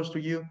who are close to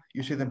you,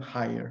 you see them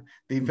higher.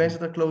 The events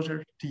that are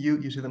closer to you,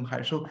 you see them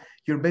higher. So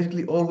you're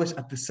basically always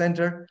at the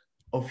center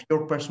of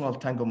your personal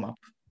tango map.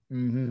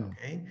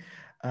 Okay.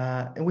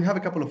 And we have a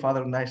couple of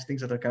other nice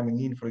things that are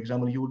coming in. For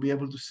example, you will be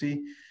able to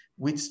see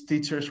which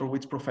teachers or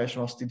which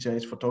professionals,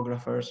 DJs,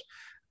 photographers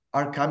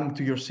are coming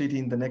to your city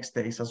in the next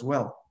days as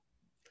well.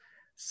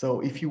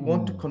 So if you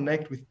want to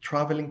connect with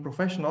traveling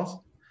professionals,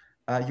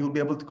 you'll be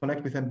able to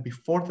connect with them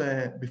before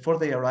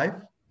they arrive.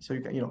 So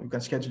you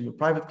can schedule your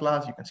private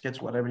class, you can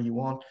schedule whatever you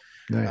want.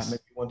 Nice.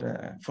 Maybe you want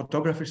a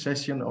photography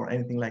session or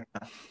anything like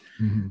that.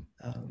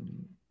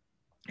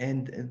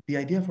 And the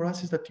idea for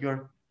us is that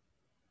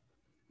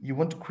you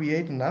want to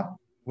create an app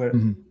where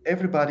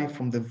everybody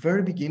from the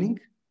very beginning,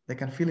 they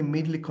can feel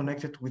immediately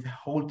connected with the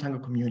whole tango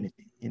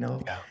community. You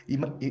know,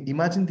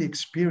 imagine the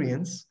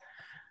experience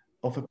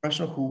of a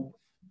person who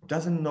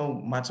doesn't know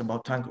much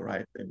about tango,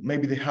 right?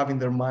 Maybe they have in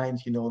their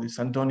mind, you know, this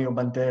Antonio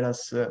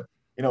Banderas,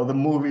 you know, the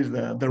movies,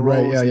 the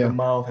roads in the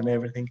mouth and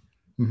everything.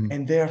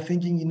 And they are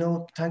thinking, you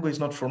know, tango is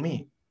not for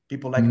me.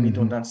 People like me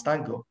don't dance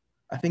tango.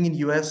 I think in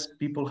US,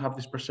 people have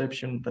this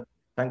perception that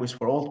tango is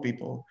for old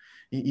people.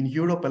 In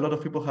Europe, a lot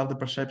of people have the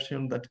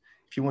perception that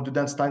if you want to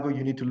dance tango,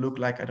 you need to look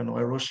like, I don't know,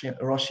 a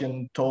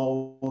Russian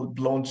tall,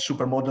 blonde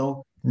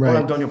supermodel. Right.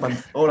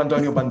 or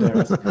Antonio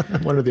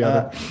Banderas. One or the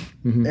other.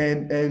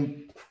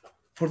 And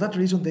for that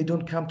reason, they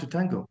don't come to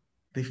tango.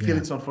 They feel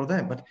it's not for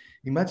them. But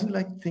imagine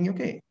like thinking,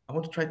 okay, I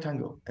want to try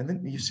tango. And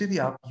then you see the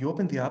app, you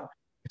open the app,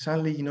 and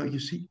suddenly, you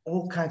see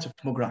all kinds of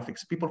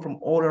demographics, people from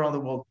all around the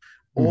world,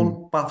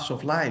 all paths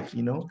of life,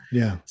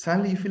 Yeah.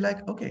 Suddenly you feel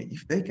like, okay,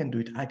 if they can do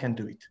it, I can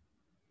do it.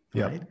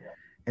 Yeah. Right.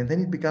 And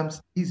then it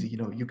becomes easy.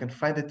 You can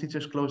find the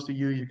teachers close to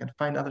you. You can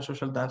find other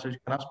social dancers. You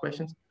can ask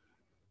questions.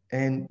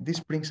 And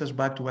this brings us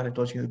back to what I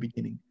told you in the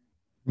beginning.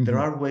 There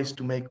are ways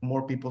to make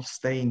more people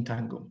stay in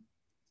tango.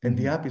 And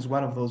the app is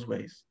one of those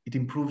ways. It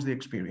improves the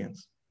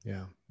experience.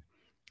 Yeah.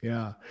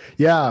 Yeah.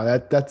 Yeah.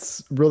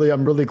 That's really,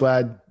 I'm really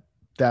glad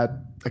that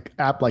an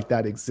app like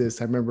that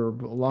exists. I remember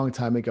a long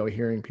time ago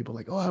hearing people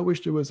like, oh, I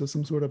wish there was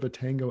some sort of a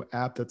tango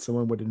app that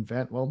someone would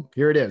invent. Well,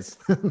 here it is.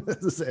 This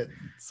is it.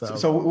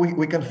 So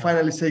we can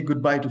finally say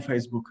goodbye to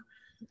Facebook.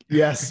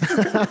 Yes.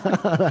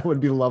 That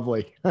would be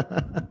lovely.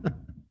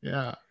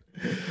 Yeah.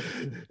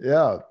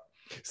 Yeah.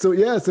 So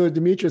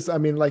Demetrius, I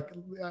mean, like,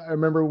 I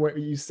remember what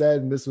you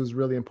said, and this was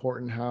really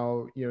important,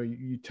 how,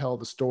 you tell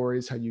the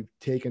stories, how you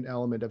take an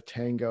element of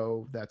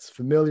tango that's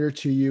familiar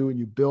to you and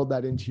you build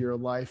that into your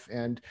life.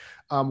 And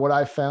what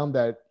I found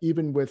that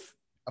even with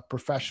a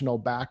professional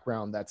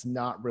background that's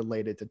not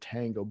related to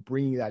tango,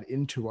 bringing that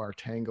into our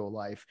tango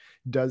life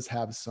does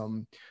have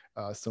some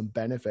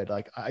benefit.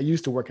 Like, I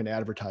used to work in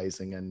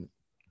advertising and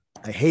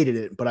I hated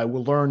it, but I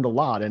learned a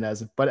lot. And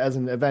as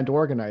an event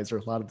organizer,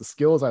 a lot of the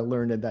skills I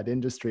learned in that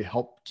industry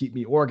helped keep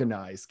me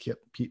organized,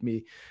 keep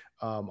me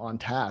on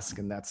task.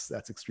 And that's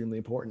extremely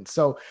important.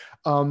 So,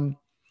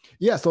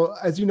 so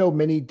as you know,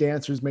 many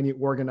dancers, many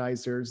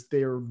organizers,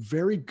 they are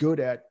very good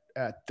at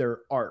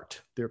their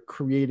art. They're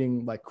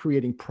creating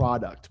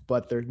product,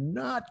 but they're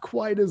not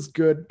quite as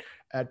good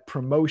at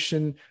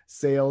promotion,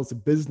 sales,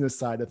 business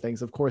side of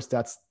things. Of course,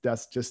 that's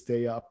just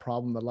a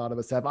problem that a lot of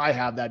us have. I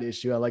have that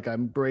issue.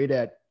 I'm great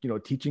at,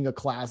 teaching a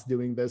class,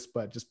 doing this,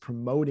 but just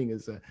promoting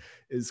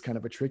is kind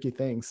of a tricky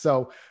thing.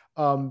 So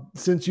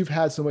since you've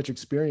had so much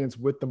experience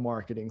with the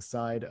marketing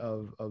side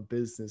of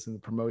business and the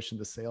promotion,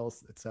 the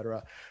sales, et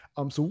cetera.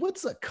 So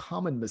what's a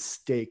common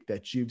mistake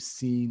that you've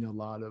seen a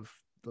lot of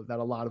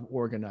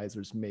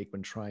organizers make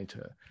when trying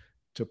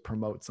to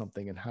promote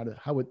something, and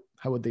how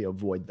would they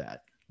avoid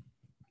that?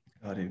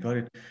 Got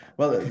it.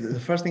 Well, the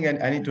first thing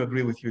I need to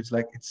agree with you is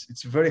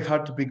it's very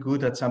hard to be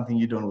good at something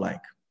you don't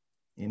like.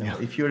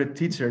 If you're a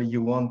teacher,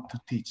 you want to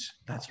teach.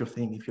 That's your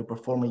thing. If you're a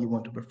performer, you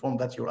want to perform.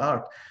 That's your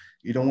art.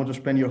 You don't want to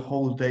spend your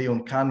whole day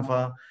on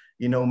Canva,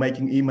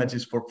 making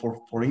images for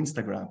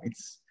Instagram.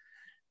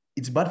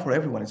 It's bad for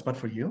everyone. It's bad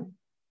for you,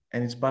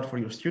 and it's bad for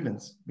your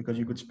students, because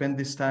you could spend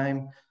this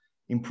time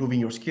improving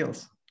your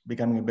skills,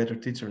 becoming a better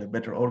teacher, a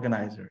better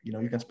organizer.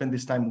 You can spend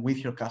this time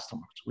with your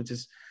customers,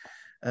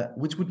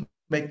 which would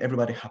make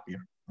everybody happier,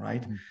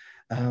 right?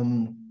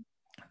 The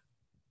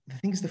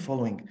thing is the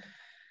following.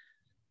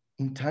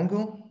 In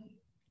tango,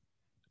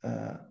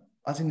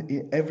 as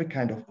in every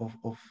kind of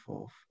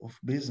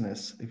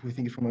business, if we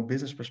think from a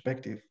business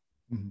perspective,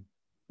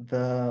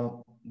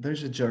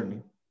 there's a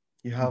journey.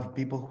 You have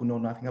people who know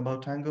nothing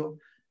about tango,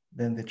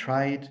 then they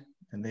try it,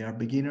 and they are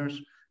beginners,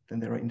 then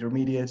they are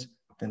intermediates,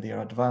 then they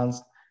are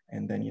advanced,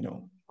 and then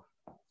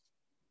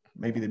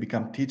maybe they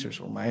become teachers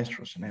or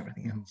maestros and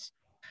everything else.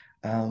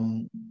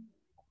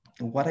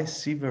 What I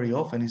see very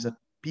often is that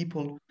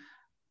people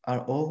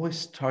are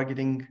always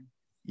targeting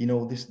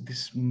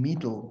this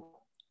middle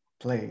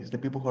place, the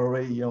people who are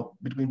already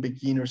between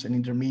beginners and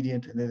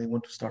intermediate, and then they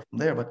want to start from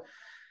there. But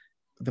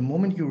the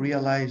moment you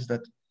realize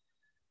that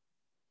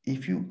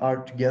if you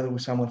are together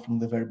with someone from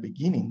the very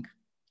beginning,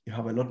 you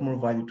have a lot more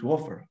value to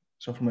offer.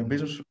 So from a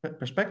business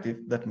perspective,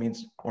 that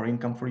means more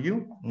income for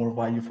you, more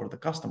value for the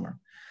customer.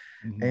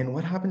 And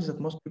what happens is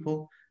that most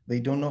people, they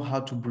don't know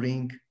how to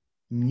bring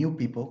new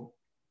people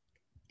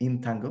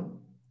in tango,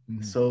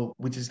 so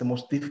which is the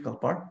most difficult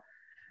part.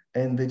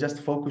 And they just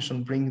focus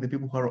on bringing the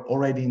people who are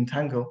already in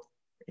tango,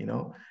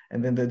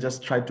 and then they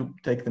just try to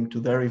take them to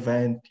their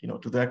event,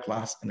 to their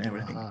class and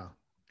everything.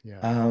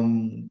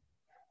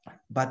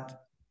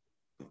 But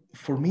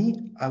for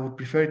me, I would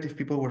prefer it if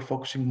people were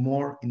focusing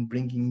more in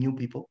bringing new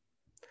people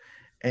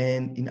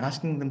and in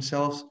asking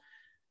themselves,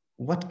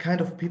 what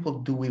kind of people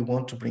do we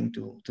want to bring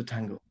to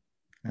tango?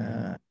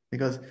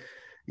 Because,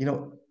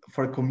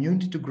 for a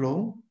community to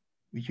grow,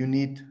 you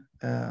need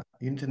a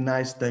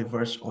nice,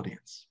 diverse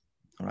audience.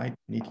 All right.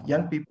 You need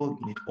young people,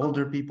 you need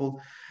older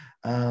people.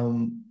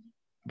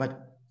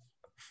 But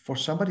for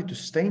somebody to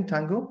stay in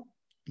tango,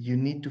 you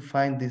need to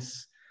find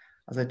this,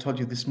 as I told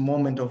you, this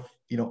moment of,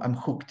 I'm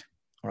hooked.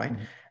 All right.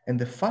 And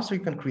the faster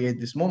you can create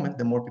this moment,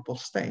 the more people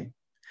stay.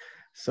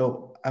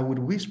 So I would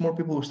wish more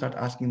people would start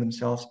asking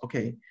themselves,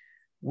 okay,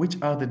 which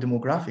are the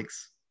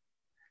demographics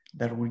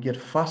that will get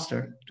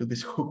faster to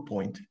this hook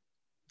point?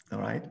 All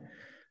right.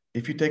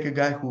 If you take a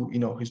guy who,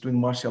 he's doing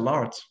martial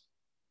arts,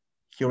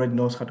 he already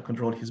knows how to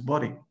control his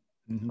body,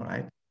 all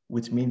right?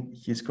 Which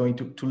means he's going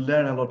to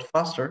learn a lot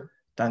faster.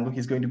 Tango,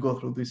 he's going to go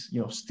through this,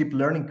 steep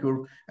learning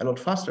curve a lot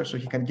faster, so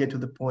he can get to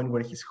the point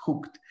where he's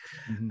hooked.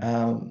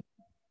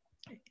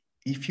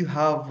 if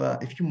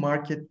you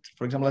market,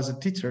 for example, as a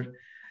teacher,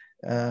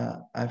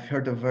 I've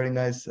heard a very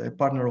nice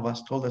partner of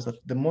us told us that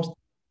the most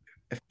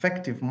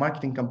effective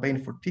marketing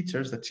campaign for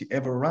teachers that she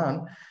ever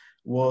ran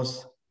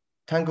was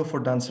Tango for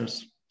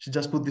Dancers. She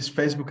just put this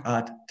Facebook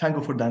ad,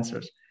 Tango for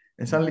Dancers.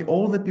 And suddenly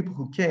all the people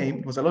who came,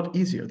 it was a lot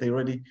easier. They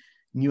already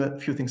knew a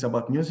few things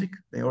about music.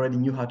 They already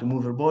knew how to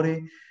move their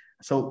body.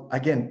 So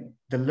again,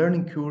 the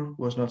learning curve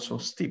was not so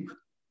steep.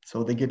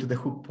 So they get to the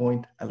hook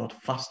point a lot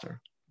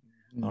faster.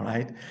 All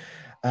right.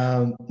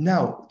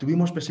 Now, to be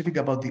more specific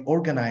about the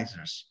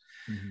organizers,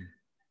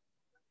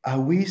 I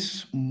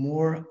wish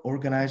more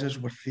organizers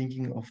were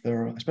thinking of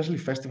their, especially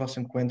festivals,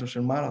 encuentros,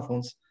 and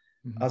marathons,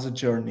 as a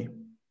journey.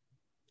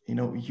 You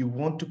know, you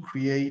want to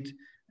create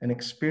an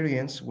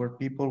experience where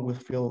people will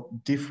feel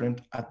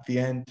different at the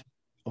end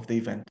of the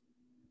event.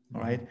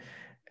 All right.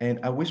 And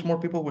I wish more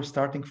people were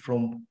starting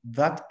from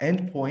that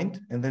end point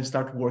and then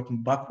start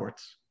working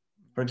backwards.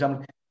 For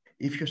example,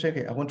 if you say,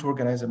 okay, I want to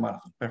organize a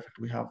marathon, perfect.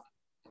 We have,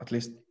 at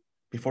least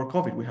before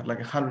COVID, we had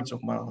like hundreds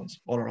of marathons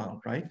all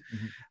around, right?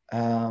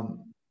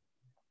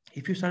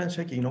 If you start and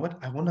say, okay, you know what?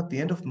 I want at the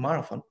end of the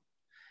marathon,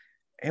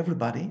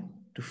 everybody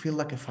to feel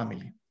like a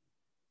family.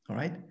 All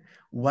right.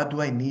 What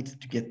do I need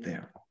to get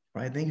there?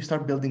 Right. Then you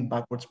start building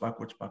backwards.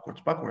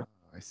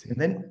 I see. And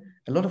then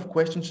a lot of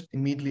questions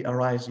immediately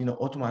arise, you know,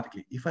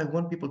 automatically. If I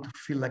want people to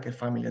feel like a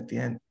family at the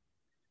end,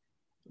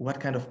 what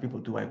kind of people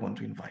do I want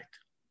to invite?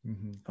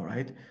 All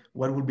right.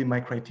 What would be my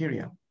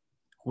criteria?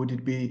 Would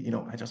it be, you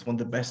know, I just want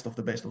the best of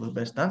the best of the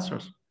best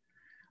dancers?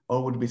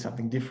 Or would it be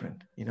something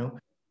different? You know,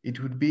 it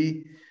would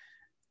be,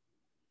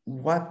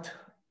 what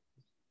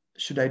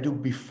should I do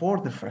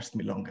before the first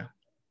milonga?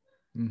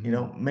 You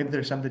know, maybe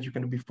there's something that you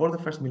can do before the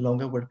first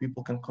milonga where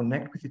people can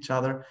connect with each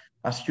other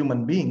as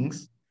human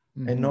beings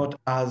and not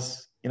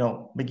as, you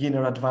know,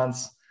 beginner,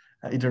 advanced,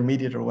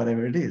 intermediate, or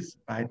whatever it is,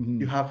 right?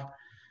 You have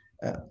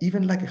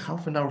even like a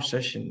half an hour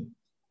session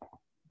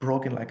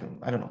broken like,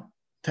 I don't know,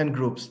 10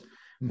 groups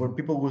where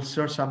people will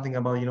share something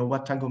about, you know,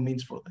 what tango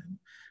means for them,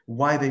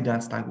 why they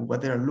dance tango,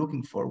 what they are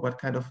looking for, what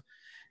kind of,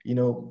 you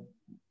know,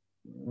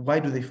 why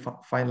do they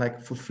find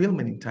like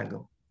fulfillment in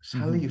tango?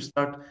 Suddenly you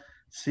start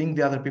seeing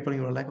the other people,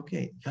 you're like,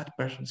 okay, that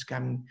person's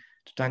coming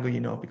to tango, you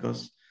know,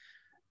 because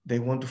they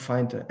want to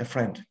find a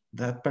friend.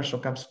 That person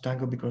comes to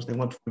tango because they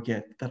want to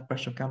forget. That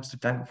person comes to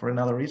tango for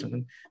another reason.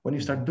 And when you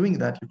start doing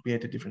that, you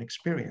create a different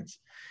experience.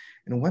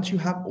 And once you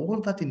have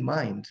all that in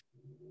mind,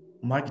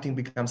 marketing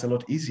becomes a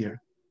lot easier,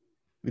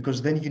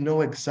 because then you know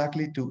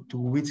exactly to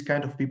which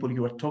kind of people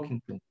you are talking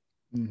to.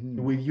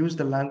 We use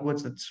the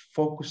language that's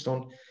focused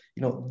on,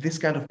 you know, this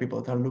kind of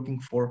people that are looking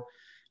for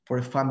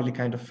a family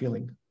kind of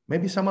feeling.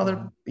 Maybe some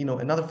other, you know,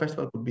 another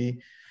festival could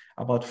be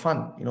about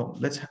fun. You know,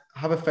 let's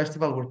have a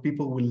festival where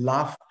people will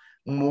laugh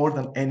more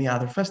than any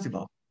other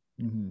festival.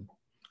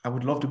 I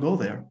would love to go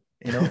there.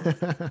 You know,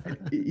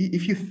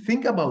 if you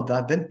think about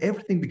that, then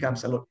everything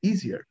becomes a lot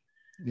easier.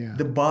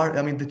 The bar,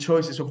 I mean, the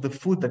choices of the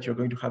food that you're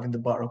going to have in the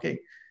bar. Okay,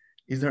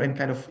 is there any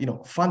kind of, you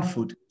know, fun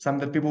food,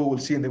 something that people will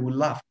see and they will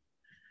laugh?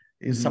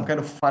 Is some kind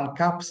of fun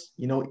cups,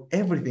 you know,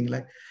 everything,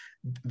 like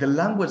the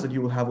language that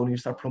you will have when you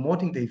start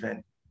promoting the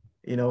event.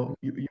 You know,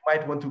 you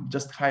might want to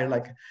just hire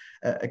like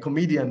a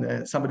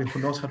comedian, somebody who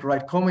knows how to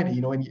write comedy,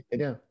 you know, and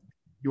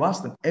you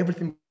ask them,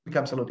 everything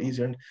becomes a lot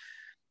easier. And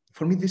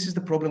for me, this is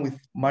the problem with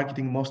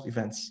marketing most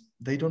events.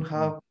 They don't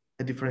have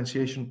a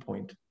differentiation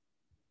point.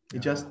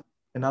 It's just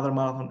another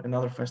marathon,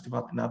 another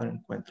festival, another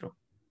encuentro.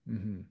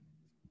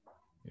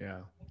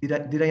 Yeah.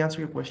 Did I answer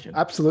your question?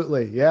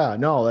 Absolutely. Yeah.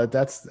 No,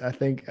 that's, I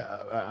think,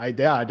 I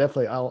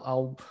definitely,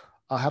 I'll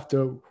have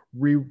to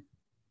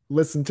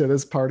listen to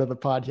this part of the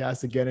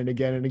podcast again and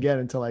again and again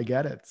until I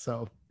get it.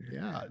 So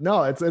yeah,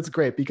 no, it's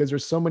great because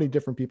there's so many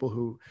different people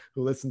who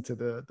listen to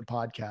the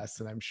podcast,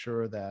 and I'm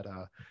sure that,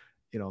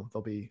 you know,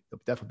 they'll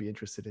definitely be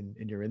interested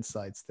in your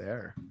insights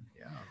there.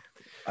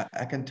 Yeah.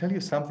 I can tell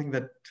you something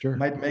that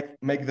might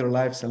make their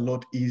lives a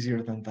lot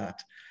easier than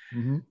that.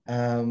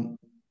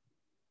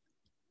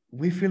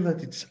 We feel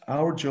that it's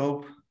our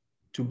job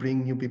to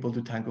bring new people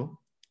to tango,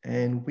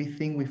 and we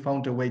think we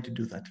found a way to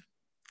do that.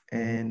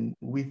 And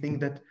we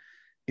think that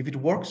if it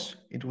works,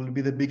 it will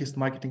be the biggest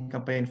marketing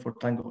campaign for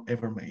tango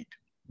ever made.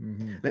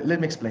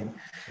 Let me explain.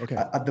 Okay.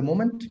 At the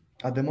moment,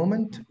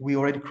 we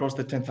already crossed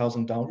the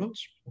 10,000 downloads.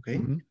 Okay.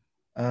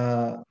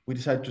 We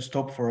decided to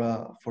stop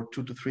for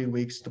 2 to 3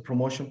 weeks the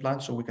promotion plan,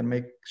 so we can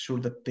make sure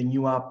that the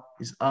new app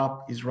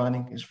is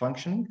running, is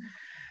functioning.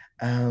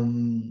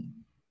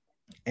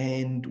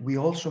 And we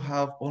also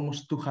have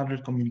almost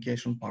 200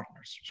 communication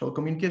partners. So a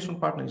communication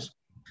partner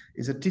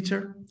is a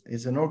teacher,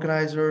 is an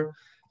organizer,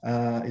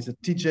 is a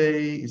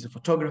TJ, is a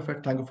photographer,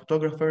 tango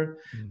photographer,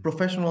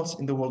 professionals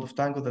in the world of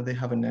tango that they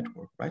have a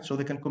network, right? So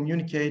they can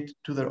communicate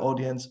to their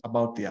audience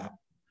about the app.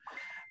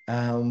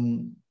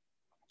 And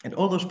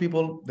all those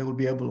people, they will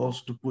be able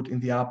also to put in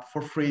the app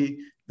for free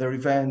their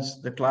events,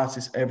 their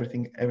classes,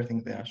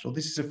 everything there. So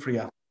this is a free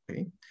app,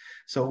 okay?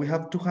 So we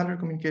have 200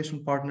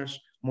 communication partners,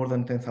 more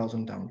than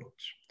 10,000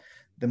 downloads.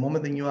 The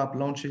moment the new app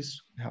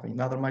launches, we have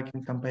another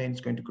marketing campaign.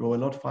 It's going to grow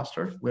a lot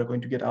faster. We're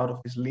going to get out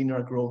of this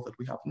linear growth that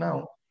we have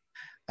now.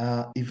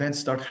 events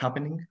start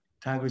happening.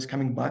 Tango is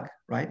coming back,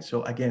 right?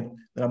 So again,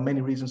 there are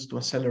many reasons to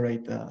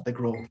accelerate the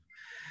growth.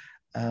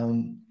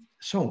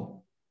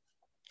 So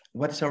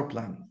what's our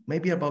plan?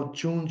 Maybe about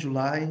June,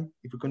 July,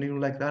 if we continue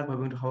like that, we're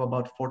going to have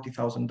about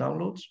 40,000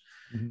 downloads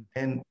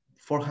and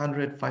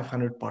 400,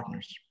 500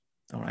 partners,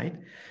 all right?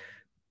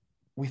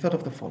 We thought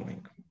of the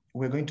following.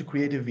 We're going to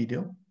create a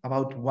video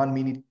about 1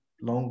 minute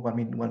long, 1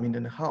 minute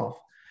and a half,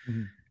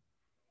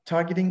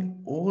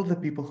 targeting all the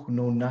people who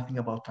know nothing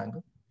about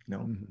tango, you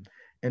know.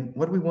 And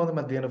what we want them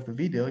at the end of the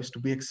video is to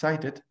be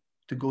excited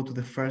to go to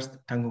the first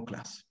tango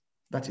class.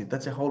 That's it.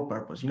 That's the whole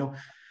purpose. You know,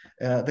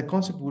 the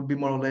concept would be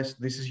more or less,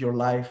 this is your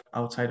life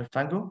outside of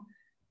tango,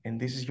 and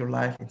this is your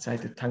life inside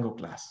the tango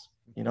class.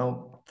 You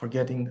know,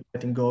 forgetting,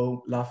 letting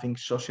go, laughing,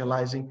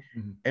 socializing,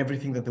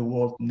 everything that the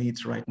world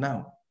needs right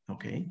now.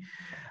 Okay.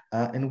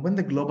 And when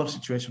the global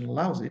situation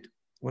allows it,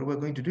 what we're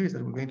going to do is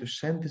that we're going to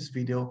send this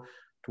video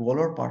to all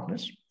our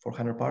partners,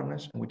 400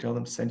 partners, and we tell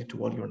them send it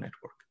to all your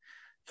network.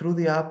 Through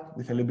the app,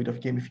 with a little bit of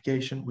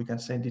gamification, we can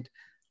send it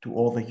to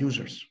all the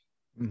users.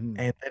 And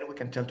then we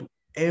can tell to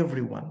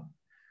everyone,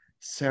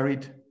 share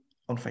it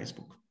on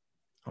Facebook.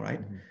 All right.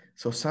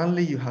 So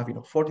suddenly you have,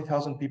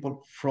 40,000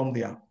 people from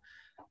the app.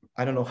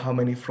 I don't know how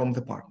many from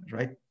the partners,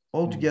 right?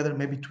 Altogether,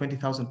 maybe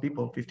 20,000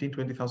 people,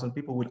 20,000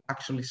 people will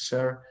actually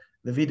share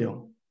the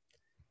video.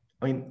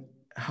 I mean,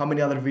 how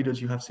many other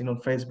videos you have seen on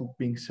Facebook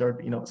being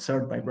shared,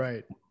 shared by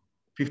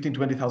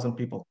 20,000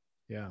 people?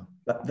 Yeah.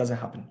 That doesn't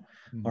happen.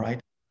 All right.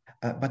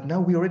 But now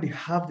we already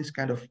have this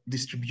kind of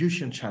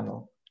distribution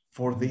channel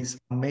for this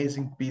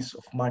amazing piece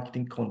of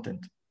marketing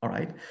content. All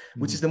right.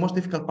 Which is the most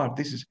difficult part.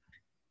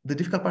 The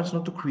difficult part is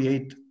not to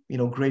create,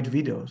 great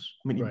videos.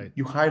 I mean,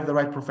 you hire the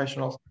right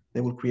professionals,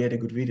 they will create a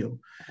good video.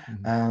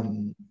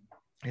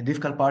 The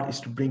difficult part is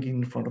to bring it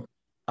in front of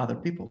other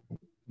people.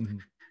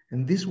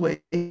 And this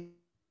way,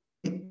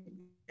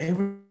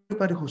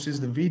 everybody who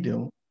sees the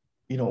video,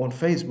 on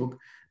Facebook,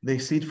 they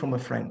see it from a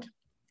friend.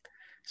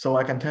 So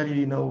I can tell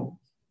you,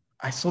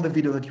 I saw the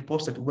video that you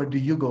posted. Where do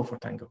you go for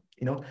tango?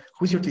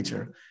 Who's your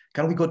teacher?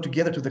 Can we go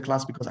together to the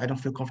class because I don't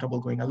feel comfortable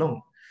going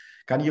alone?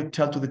 Can you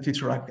tell to the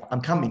teacher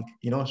I'm coming,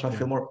 so I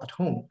feel more at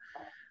home?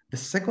 The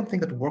second thing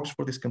that works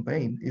for this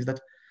campaign is that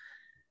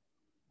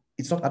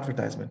it's not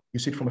advertisement. You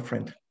see it from a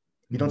friend.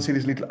 You don't see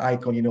this little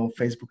icon,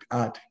 Facebook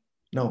ad.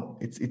 No,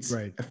 it's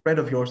a friend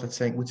of yours that's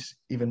saying, which is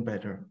even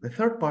better. The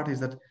third part is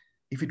that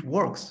if it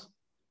works,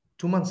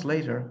 2 months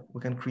later,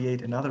 we can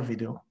create another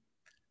video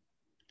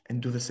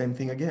and do the same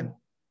thing again.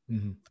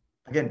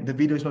 Again, the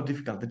video is not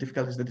difficult. The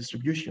difficult is the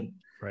distribution,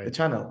 the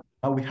channel,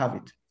 how we have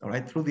it. All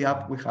right, through the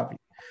app, we have it.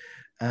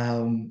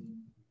 And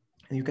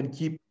you can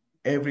keep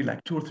every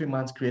 2 or 3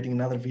 months creating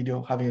another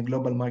video, having a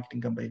global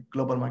marketing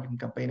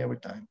campaign every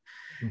time.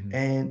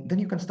 And then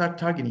you can start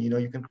targeting,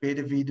 you can create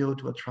a video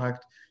to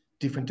attract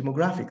different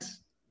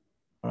demographics.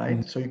 All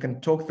right. So you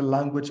can talk the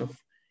language of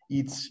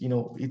each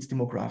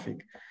demographic.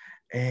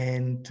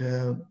 And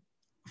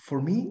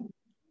for me,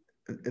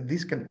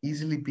 this can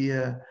easily be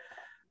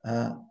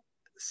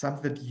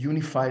something that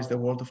unifies the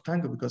world of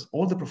tango, because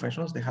all the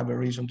professionals, they have a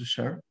reason to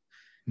share.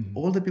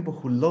 All the people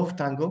who love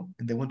tango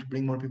and they want to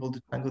bring more people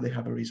to tango, they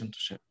have a reason to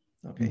share.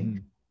 Okay.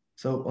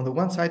 So on the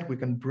one side, we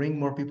can bring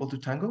more people to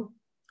tango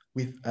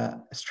with a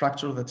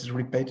structure that is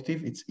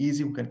repetitive. It's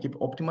easy. We can keep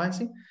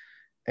optimizing.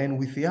 And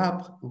with the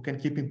app, we can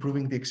keep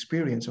improving the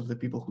experience of the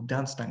people who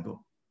dance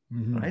tango.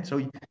 Right. So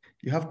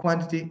you have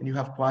quantity and you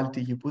have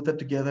quality. You put that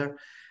together,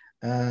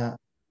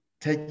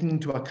 taking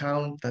into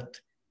account that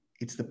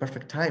it's the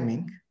perfect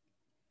timing,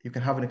 you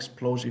can have an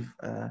explosive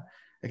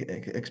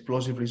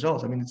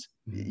results. I mean, it's,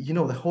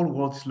 the whole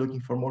world is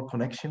looking for more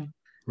connection,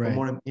 for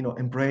more,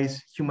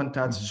 embrace, human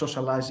touch,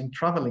 socializing,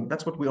 traveling.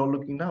 That's what we're all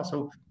looking now.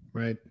 So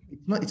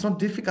it's not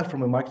difficult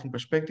from a marketing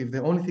perspective.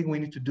 The only thing we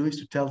need to do is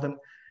to tell them,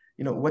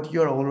 what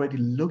you're already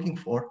looking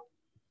for.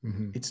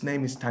 Its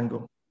name is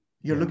tango.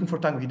 You're looking for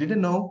tango. You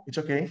didn't know. It's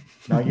okay.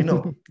 Now you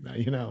know. Now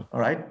you know.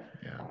 All right.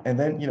 Yeah. And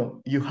then,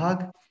 you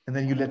hug and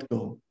then you let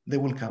go. They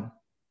will come.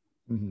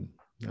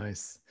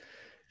 Nice.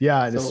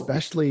 Yeah. And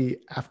especially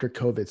after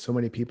COVID, so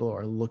many people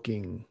are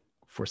looking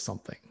for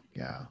something.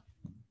 Yeah.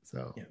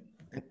 So. Yeah.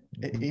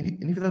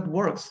 And if that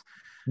works,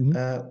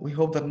 we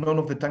hope that none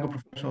of the tango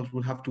professionals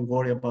will have to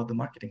worry about the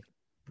marketing.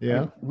 Yeah.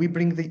 Right? We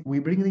bring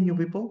the new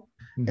people,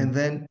 and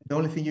then the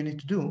only thing you need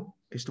to do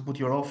is to put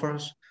your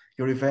offers,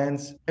 your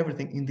events,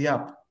 everything in the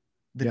app.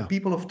 The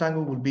people of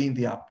tango will be in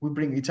the app.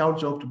 It's our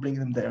job to bring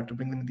them there, to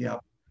bring them in the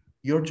app.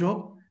 Your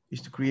job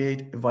is to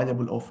create a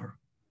valuable offer.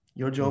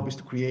 Your job is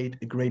to create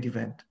a great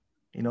event.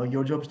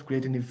 Your job is to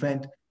create an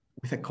event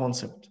with a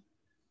concept.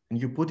 And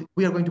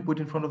we are going to put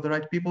in front of the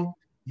right people.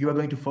 You are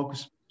going to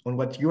focus on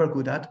what you are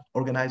good at,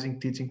 organizing,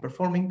 teaching,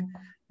 performing,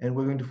 and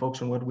we're going to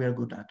focus on what we are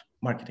good at,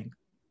 marketing.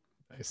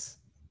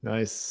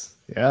 Nice.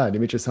 Yeah,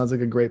 Dimitris, sounds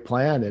like a great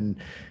plan. And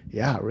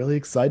yeah, really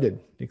excited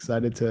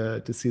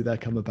to see that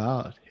come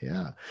about.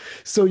 Yeah.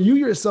 So you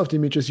yourself,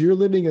 Dimitris, you're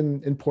living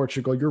in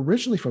Portugal. You're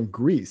originally from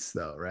Greece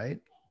though, right?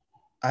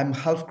 I'm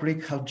half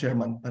Greek, half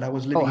German, but I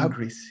was living in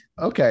Greece.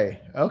 Okay.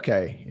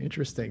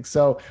 Interesting.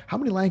 So how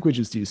many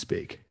languages do you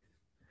speak?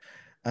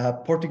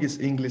 Portuguese,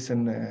 English,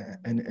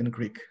 and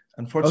Greek.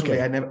 Unfortunately,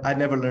 Okay. I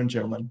never learned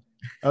German.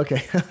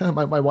 Okay.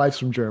 My wife's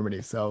from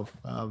Germany. So,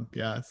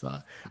 yeah, so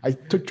I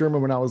took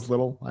German when I was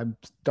little. I'm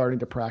starting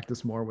to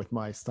practice more with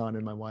my son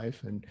and my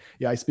wife. And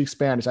yeah, I speak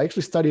Spanish. I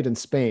actually studied in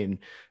Spain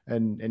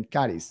and in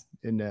Cadiz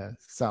in the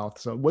south.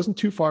 So it wasn't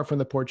too far from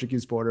the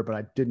Portuguese border, but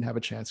I didn't have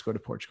a chance to go to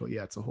Portugal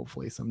yet. So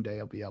hopefully someday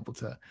I'll be able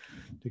to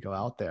go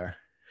out there.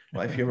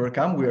 Well, if you ever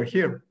come, we are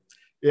here.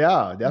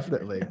 Yeah,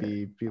 definitely.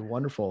 Be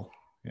wonderful.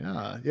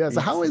 Yeah. Yeah. So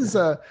how It's is,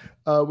 so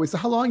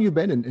how long you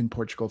been in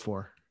Portugal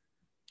for?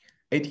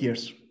 8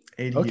 years.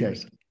 Eight Okay.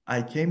 years.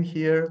 I came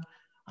here.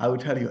 I will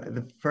tell you,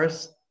 the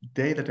first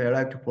day that I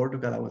arrived to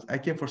Portugal, I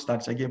came for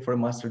studies. I came for a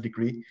master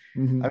degree.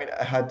 Hmm. I mean,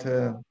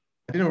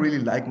 I didn't really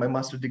like my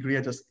master degree.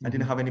 I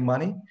didn't Hmm. have any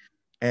money,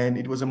 and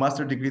it was a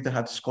master degree that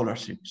had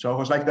scholarship. So I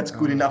was like, that's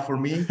good Uh, enough for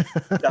me.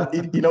 That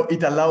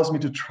it allows me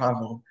to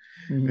travel,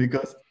 mhm.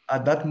 because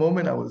at that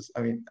moment I was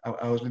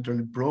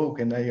literally broke,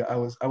 and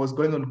I was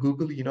going on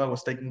Google. I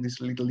was taking this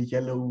little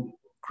yellow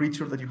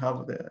creature that you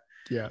have there,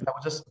 Yeah. and I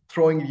was just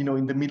throwing it,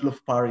 in the middle of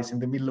Paris, in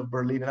the middle of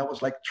Berlin, and I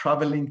was like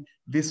traveling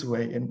this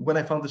way. And when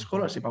I found the Mhm.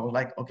 scholarship, I was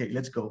like, okay,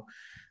 let's go.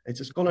 It's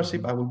a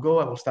scholarship. Mhm. I will go.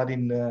 I will study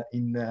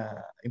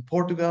in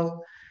Portugal,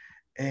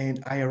 and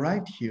I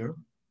arrived here.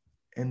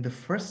 And the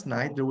first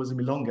night there was a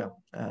milonga.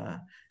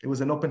 It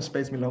was an open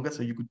space milonga,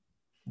 so you could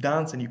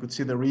dance and you could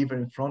see the river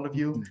in front of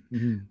you.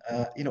 Mhm.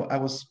 I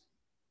was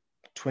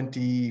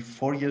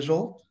 24 years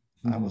old.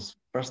 I Mhm. was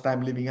first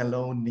time living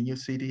alone in a new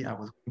city. I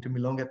was going to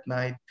Milong at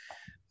night.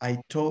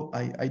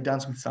 I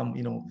danced with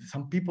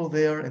some people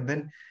there, and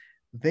then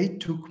they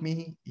took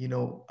me,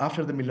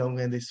 after the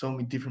Milonga, and they saw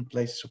me different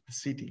places of the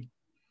city.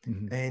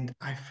 Mhm. And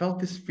I felt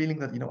this feeling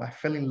that, I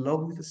fell in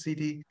love with the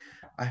city.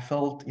 I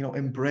felt,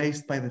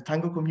 embraced by the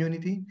tango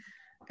community.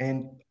 And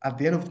at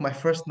the end of my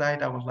first night,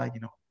 I was like,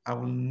 I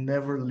will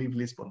never leave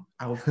Lisbon.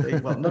 I will stay,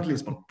 well, not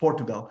Lisbon,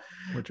 Portugal.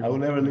 I will Portugal.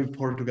 never Yeah. leave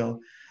Portugal.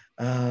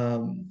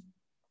 Um,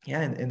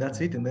 yeah, and that's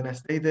it. Mhm. And then I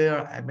stayed there.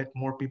 I met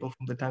more people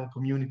from the tango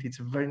community. It's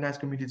a very nice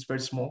community. It's very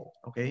small.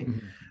 Okay.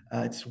 Mhm.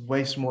 It's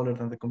way smaller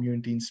than the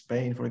community in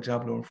Spain, for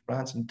example, or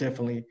France, and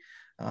definitely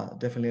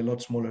a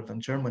lot smaller than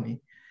Germany.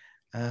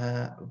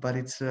 But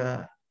it's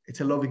a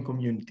loving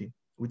community,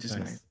 which is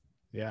nice. Nice.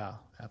 Yeah,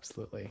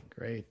 absolutely.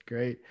 Great,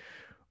 great.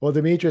 Well,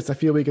 Demetrius, I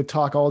feel we could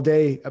talk all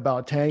day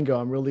about tango.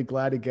 I'm really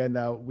glad again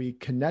that we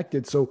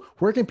connected. So,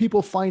 where can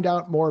people find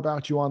out more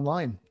about you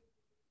online?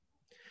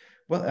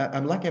 Well,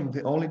 I'm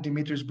the only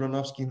Dimitris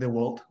Bronovsky in the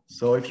world.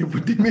 So if you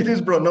put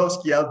Dimitris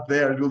Bronovsky out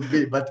there, it will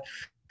be. But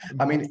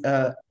I Mhm. mean,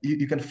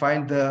 you can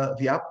find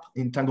the app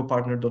in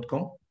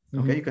tangopartner.com.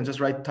 Okay, you Mhm. can just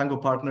write Tango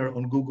Partner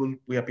on Google.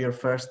 We appear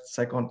first,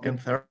 second, Yep. and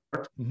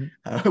third.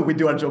 Mhm. We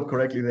do our job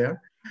correctly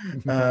there.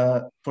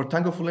 Mhm. For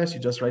Tangofulness, you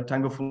just write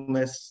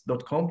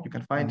tangofulness.com. You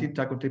can find Mhm. it.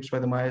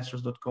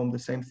 Tacotipsbythemaestros.com, the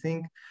same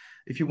thing.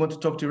 If you want to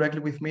talk directly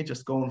with me,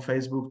 just go on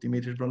Facebook,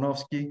 Dimitris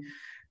Bronovsky.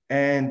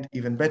 And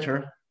even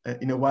better,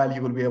 in a while,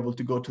 you will be able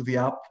to go to the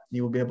app.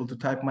 You will be able to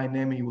type my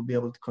name, and you will be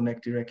able to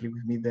connect directly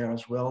with me there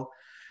as well.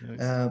 Nice.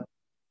 Uh,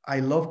 I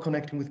love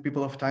connecting with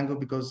people of Tango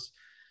because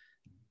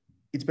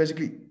it's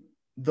basically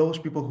those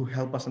people who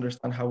help us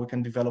understand how we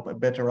can develop a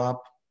better app,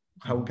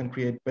 how we Mhm. can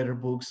create better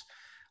books.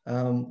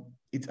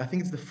 I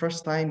think it's the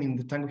first time in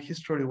the Tango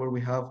history where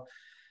we have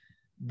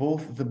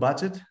both the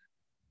budget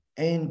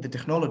and the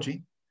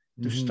technology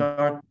to Mhm.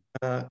 start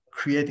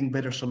creating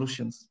better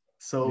solutions. Yeah.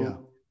 So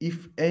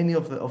if any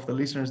of the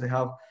listeners, they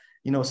have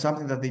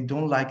something that they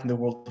don't like in the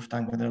world of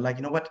tango, and they're like,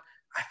 what,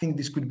 I think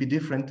this could be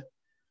different.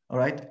 All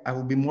right, I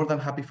will be more than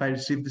happy if I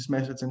receive this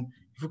message, and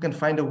if we can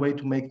find a way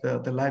to make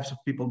the lives of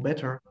people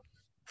better.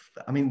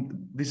 I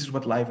mean, this is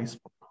what life is.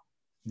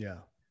 Yeah.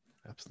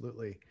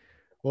 Absolutely.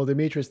 Well,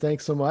 Demetrius,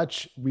 thanks so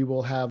much. We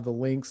will have the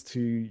links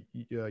to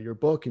your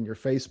book and your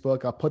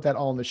Facebook. I'll put that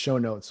all in the show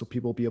notes so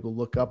people will be able to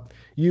look up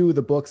you,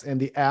 the books, and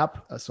the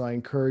app. So I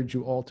encourage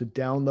you all to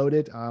download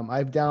it.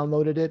 I've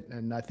downloaded it,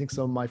 and I think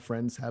some of my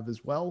friends have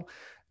as well.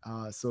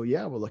 So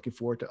yeah, we're looking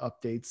forward to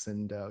updates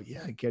and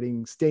yeah,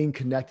 staying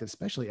connected,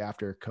 especially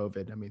after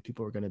COVID. I mean,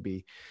 people are going to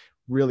be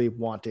really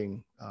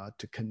wanting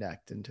to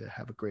connect and to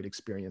have a great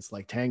experience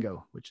like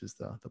Tango, which is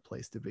the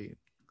place to be.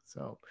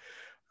 So.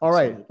 All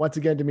right. Absolutely. Once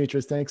again,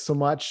 Demetrius, thanks so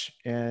much.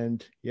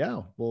 And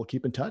yeah, we'll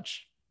keep in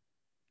touch.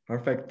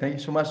 Perfect. Thank you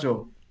so much,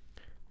 Joe.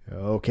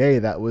 Okay,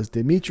 that was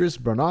Demetrius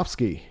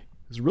Bronovsky. It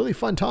was really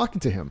fun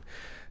talking to him.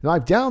 Now,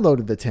 I've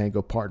downloaded the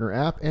Tango Partner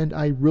app, and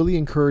I really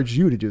encourage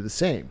you to do the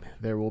same.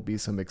 There will be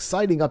some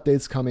exciting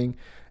updates coming,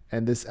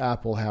 and this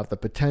app will have the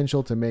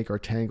potential to make our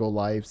Tango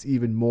lives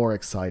even more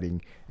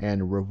exciting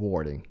and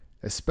rewarding,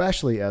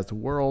 especially as the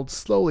world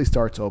slowly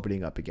starts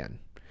opening up again.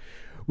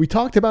 We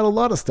talked about a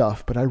lot of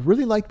stuff, but I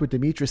really liked what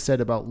Demetrius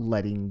said about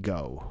letting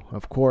go.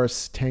 Of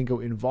course, tango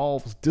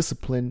involves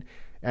discipline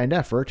and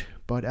effort,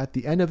 but at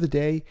the end of the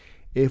day,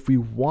 if we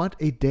want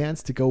a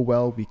dance to go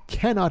well, we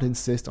cannot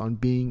insist on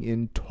being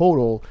in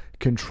total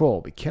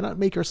control. We cannot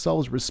make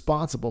ourselves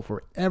responsible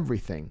for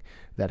everything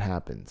that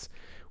happens.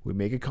 We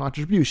make a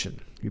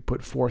contribution, we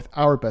put forth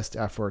our best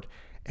effort,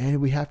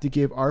 and we have to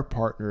give our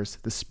partners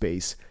the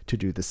space to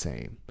do the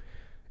same.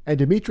 And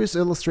Dimitris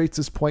illustrates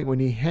this point when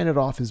he handed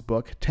off his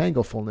book,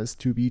 Tanglefulness,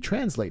 to be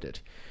translated.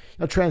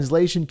 Now,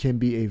 translation can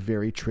be a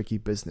very tricky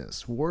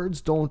business.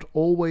 Words don't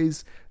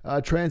always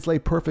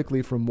translate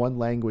perfectly from one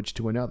language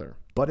to another.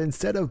 But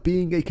instead of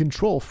being a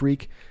control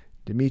freak,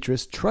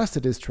 Dimitris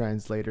trusted his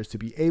translators to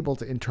be able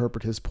to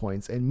interpret his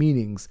points and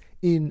meanings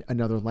in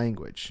another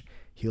language.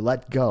 He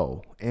let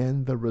go,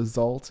 and the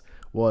result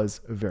was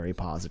very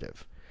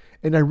positive.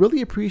 And I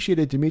really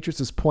appreciated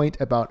Dimitris' point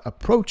about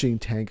approaching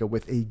Tango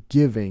with a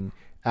giving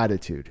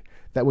attitude.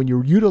 That when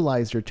you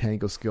utilize your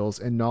Tango skills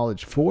and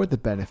knowledge for the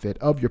benefit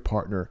of your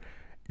partner,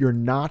 you're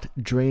not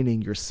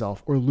draining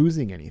yourself or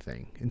losing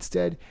anything.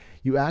 Instead,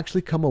 you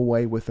actually come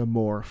away with a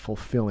more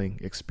fulfilling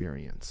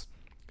experience.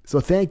 So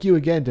thank you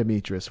again,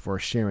 Dimitris, for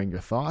sharing your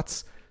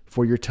thoughts,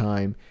 for your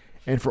time,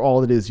 and for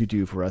all it is you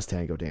do for us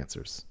tango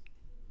dancers.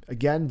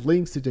 Again,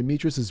 links to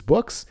Dimitris'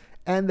 books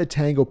and the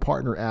Tango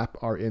Partner app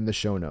are in the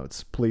show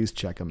notes. Please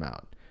check them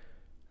out.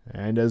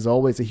 And as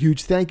always, a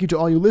huge thank you to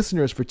all you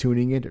listeners for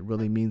tuning in. It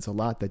really means a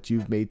lot that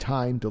you've made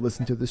time to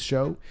listen to this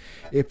show.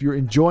 If you're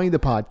enjoying the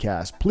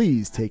podcast,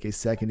 please take a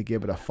second to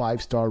give it a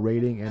 5-star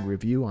rating and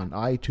review on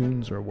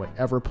iTunes or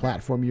whatever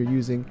platform you're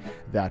using.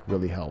 That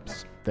really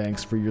helps.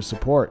 Thanks for your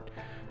support.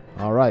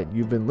 All right,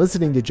 you've been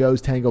listening to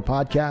Joe's Tango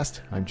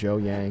Podcast. I'm Joe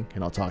Yang,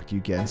 and I'll talk to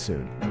you again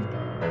soon.